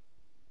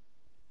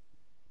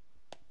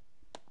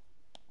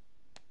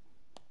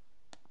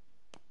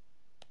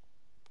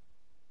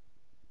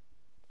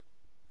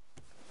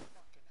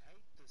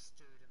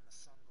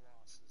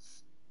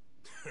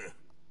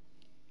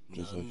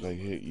Just like I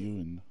hate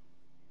you and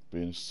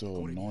being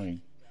so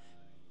annoying.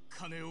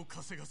 金を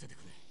稼がせてく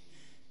れ。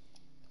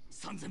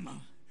3000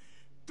万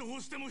ど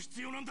うしても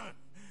必要なんだ。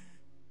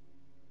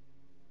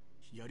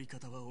やり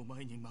方はお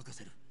前に任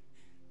せる。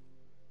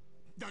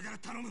だから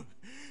頼む、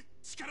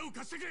力を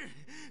貸してくれ、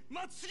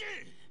松重。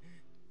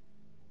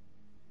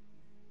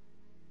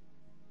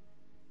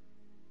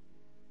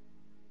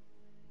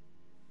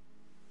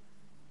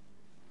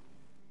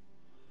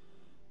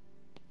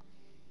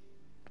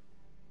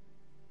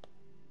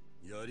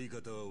やり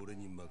方は俺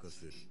に任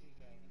せる。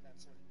あん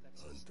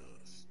た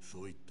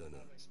そう言った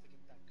な。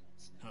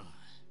ああ、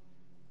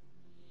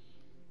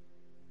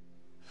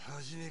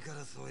初めか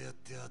らそうやっ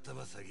て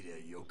頭下げり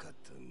ゃよかっ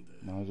たんだ。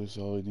 Now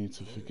just all I need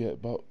to forget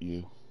about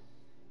you.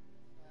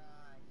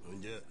 ほ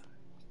んじゃ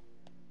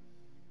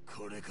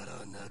これから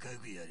は仲良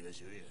くやりま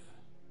しょう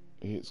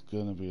や。 It's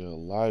gonna be a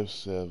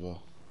lifesaver.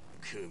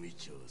 組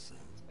長さん。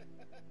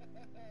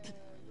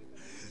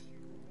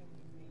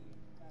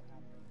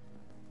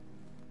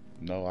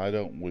No, I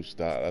don't wish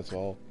that at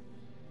all.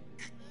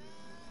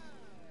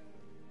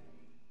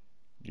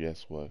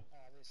 Yes, what?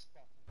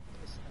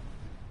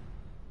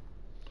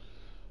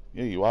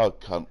 Yeah, you are a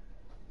cunt.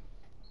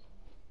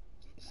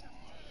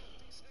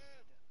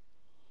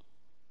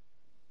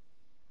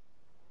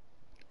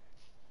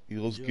 He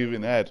was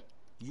giving head.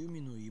 ユ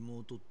ミの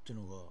妹って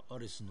のがア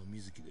レスの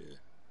水木で、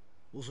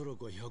おそら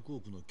くは100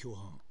億の共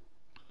犯。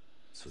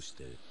そし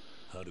て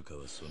ハルカ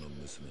はその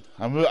娘だ。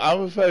I'm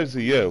referring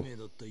to you. 有名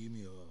だったユ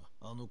ミは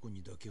あの子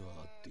にだけは会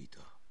っていた。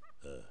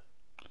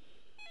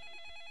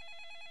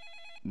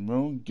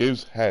Moon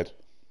gives head.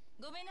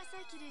 ごめんなさ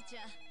いキルーち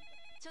ゃん、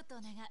ちょっと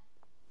お願い。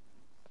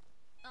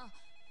あ、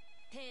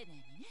丁寧に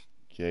ね。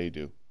Yeah, you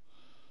do.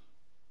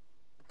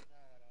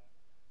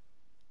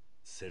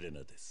 セレ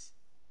ナです。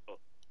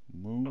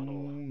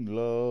Moon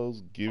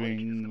loves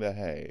giving the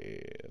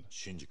head.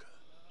 シンジか。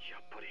や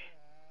っぱり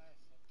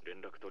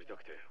連絡取りた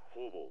くて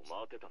方々を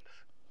回ってたんで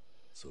す。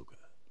そうか。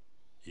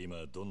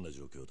今どんな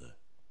状況だ？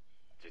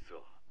実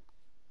は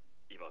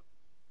今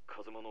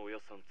風間のおや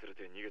っさん連れ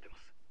て逃げてま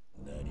す。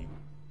何？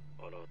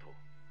あの後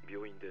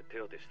病院で手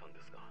当てしたん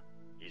ですが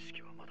意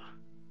識はまだ。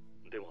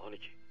でも兄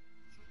貴、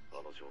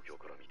あの状況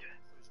から見て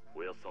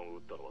おやっさん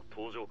を撃ったのは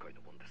東上界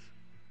のもんです。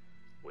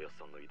おやっ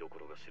さんの居所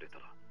が知れた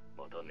ら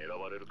また狙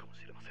われるかも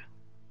しれません。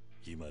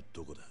今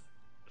どこだ？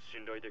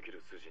信頼でき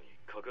る筋に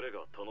隠れ家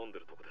頼んで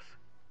るとこです。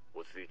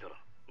落ち着いたら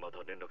ま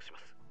た連絡し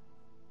ます。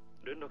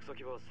連絡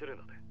先はセレ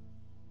ナで。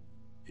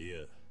い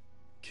や、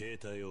携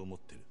帯を持っ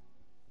てる。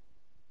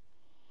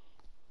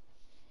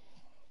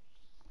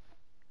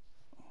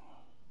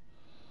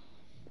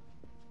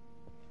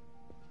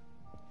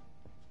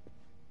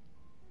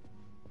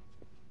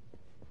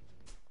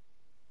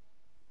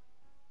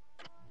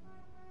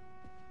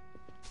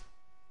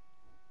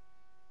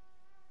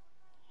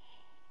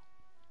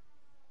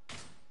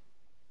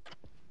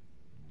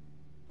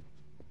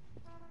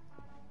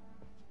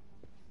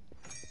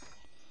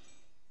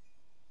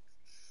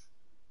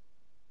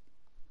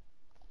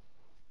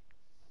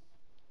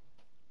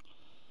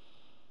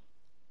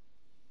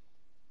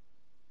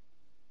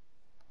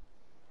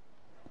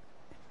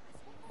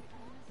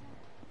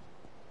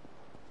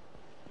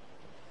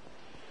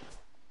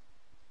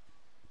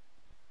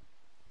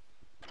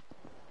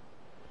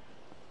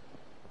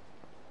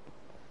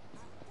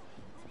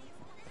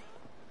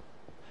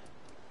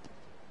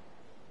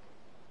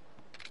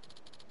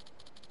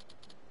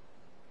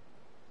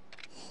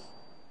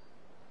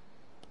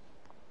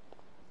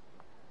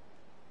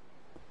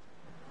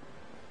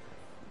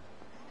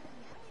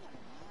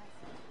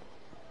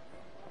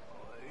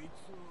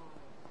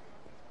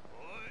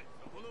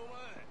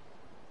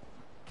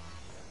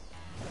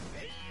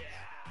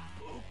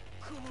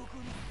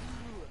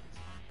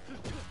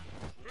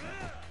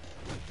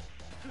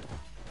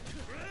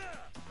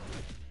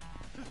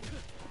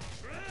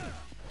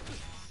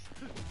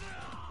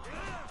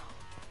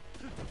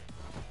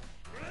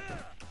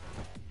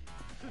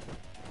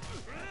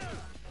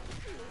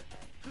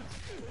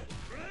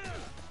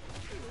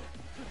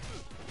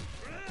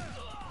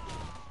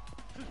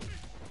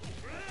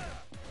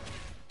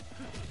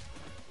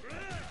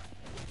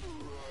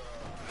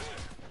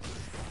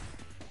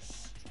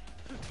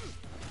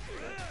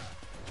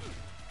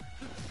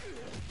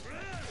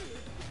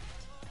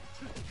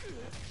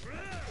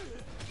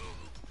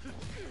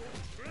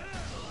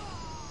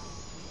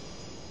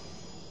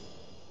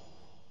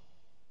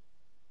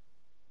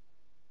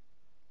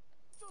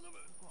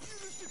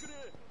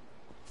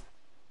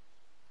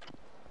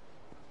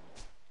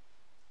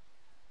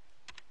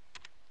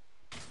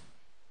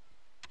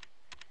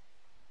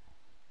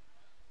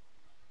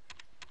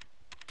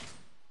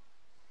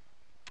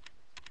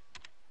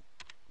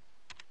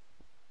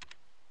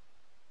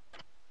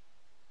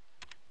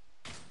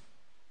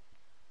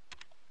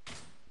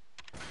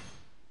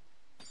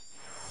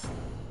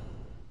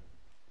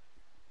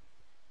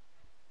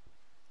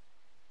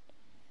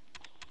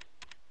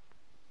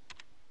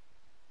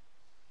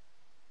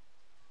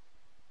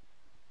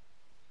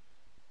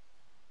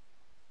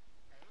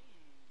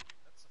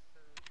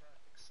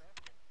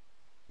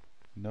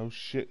No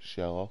shit,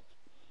 Sherlock.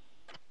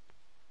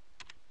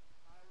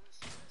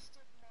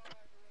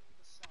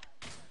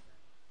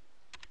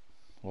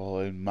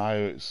 Well,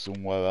 admire it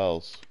somewhere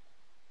else.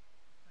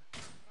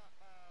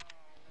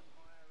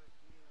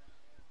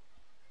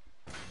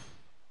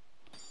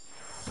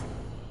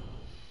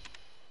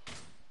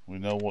 We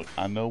know what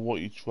I know what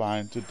you're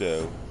trying to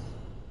do.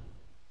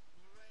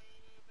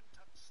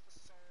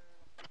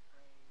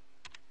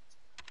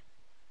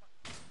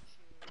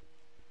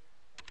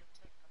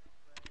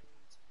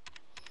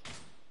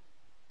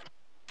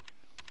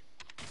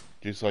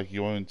 Just like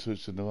you want to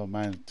touch another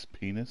man's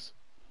penis.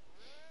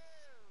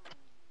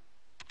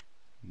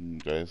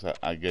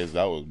 I guess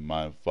that was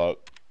my fuck.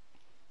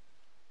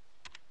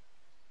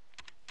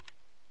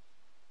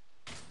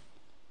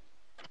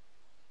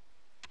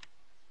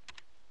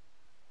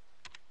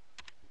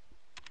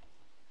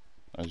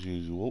 As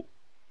usual,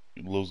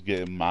 he loves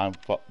getting mind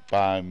fucked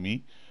by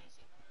me.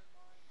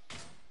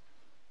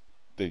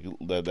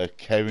 They're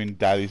Kevin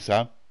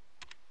Daddy-san.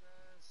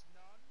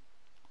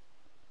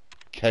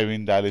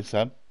 Kevin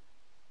Daddy-san.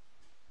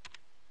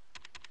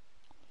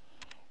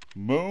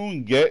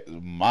 Moon gets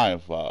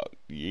mind fucked.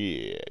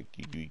 Yeah,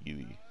 giggity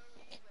giggity.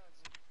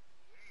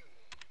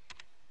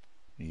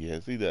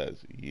 Yes, he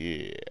does.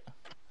 Yeah.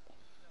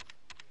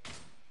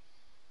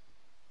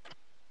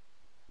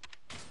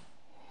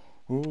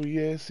 Oh,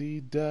 yes, he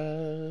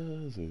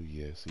does. Oh,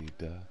 yes, he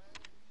does.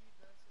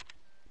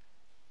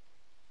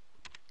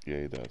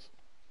 Yeah, he does.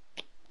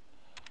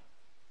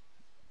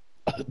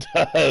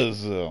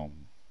 Does.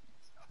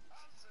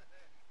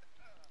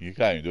 You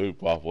can't even do it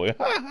properly.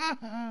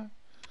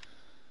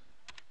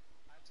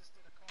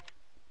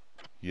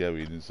 Yeah, we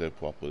didn't say it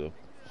properly though.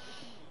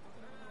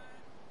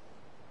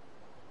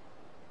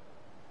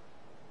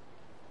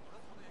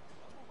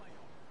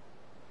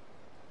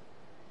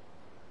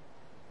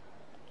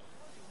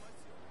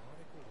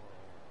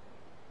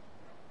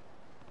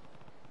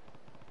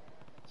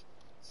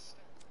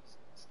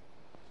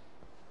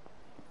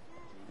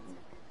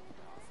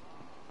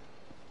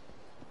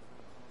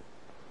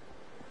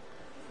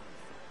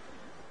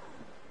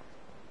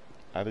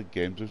 How the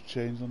games have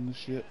changed on this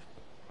shit?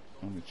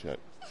 Let me check.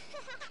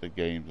 The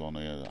games on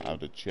here, how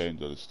they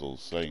changed, or it's still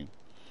the same.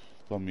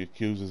 From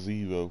Yakuza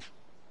 0.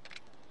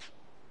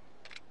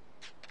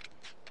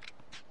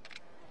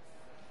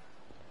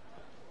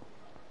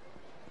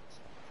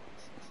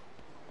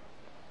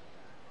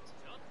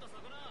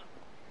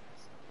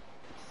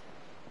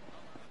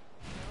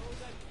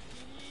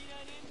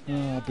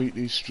 Oh, I beat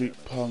these street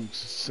punks.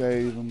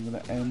 Save, I'm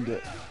gonna end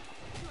it.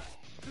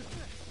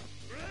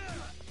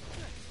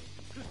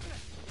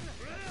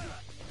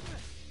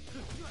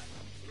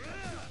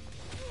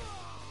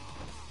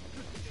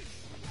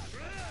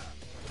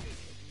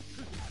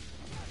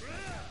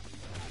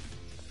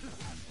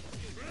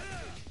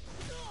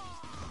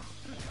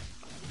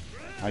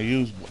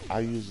 I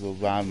use the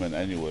ramen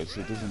anyway,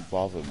 so it doesn't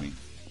bother me.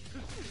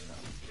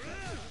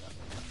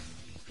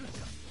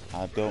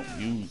 I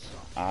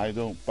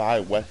don't buy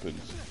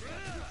weapons.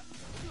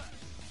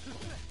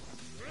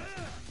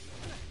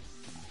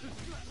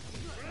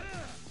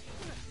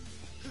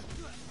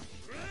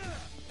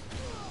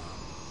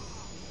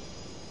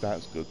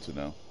 That's good to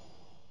know.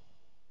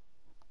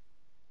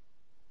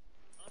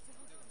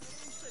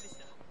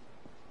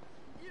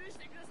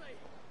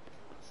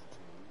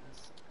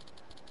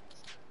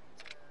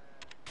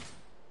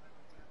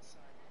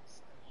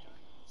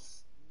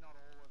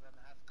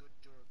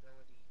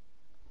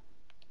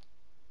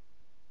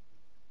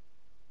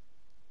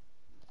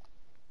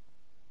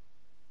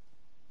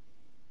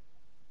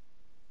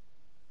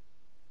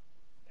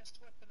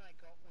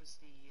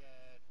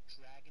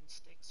 Dragon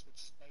sticks, which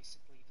is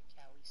basically the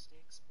Cali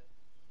sticks, but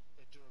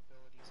their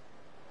durability is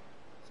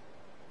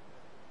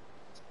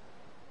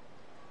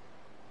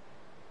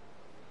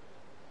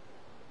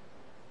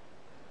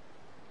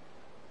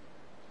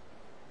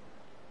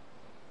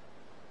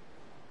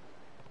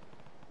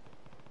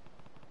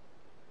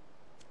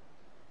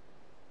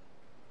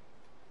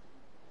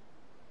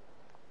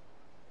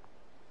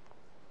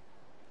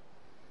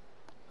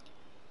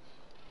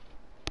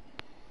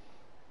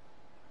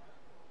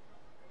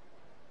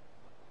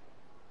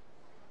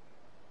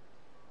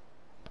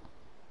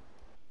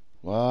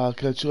Well, I'll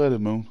catch you later,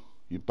 Moon.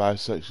 You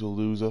bisexual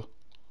loser.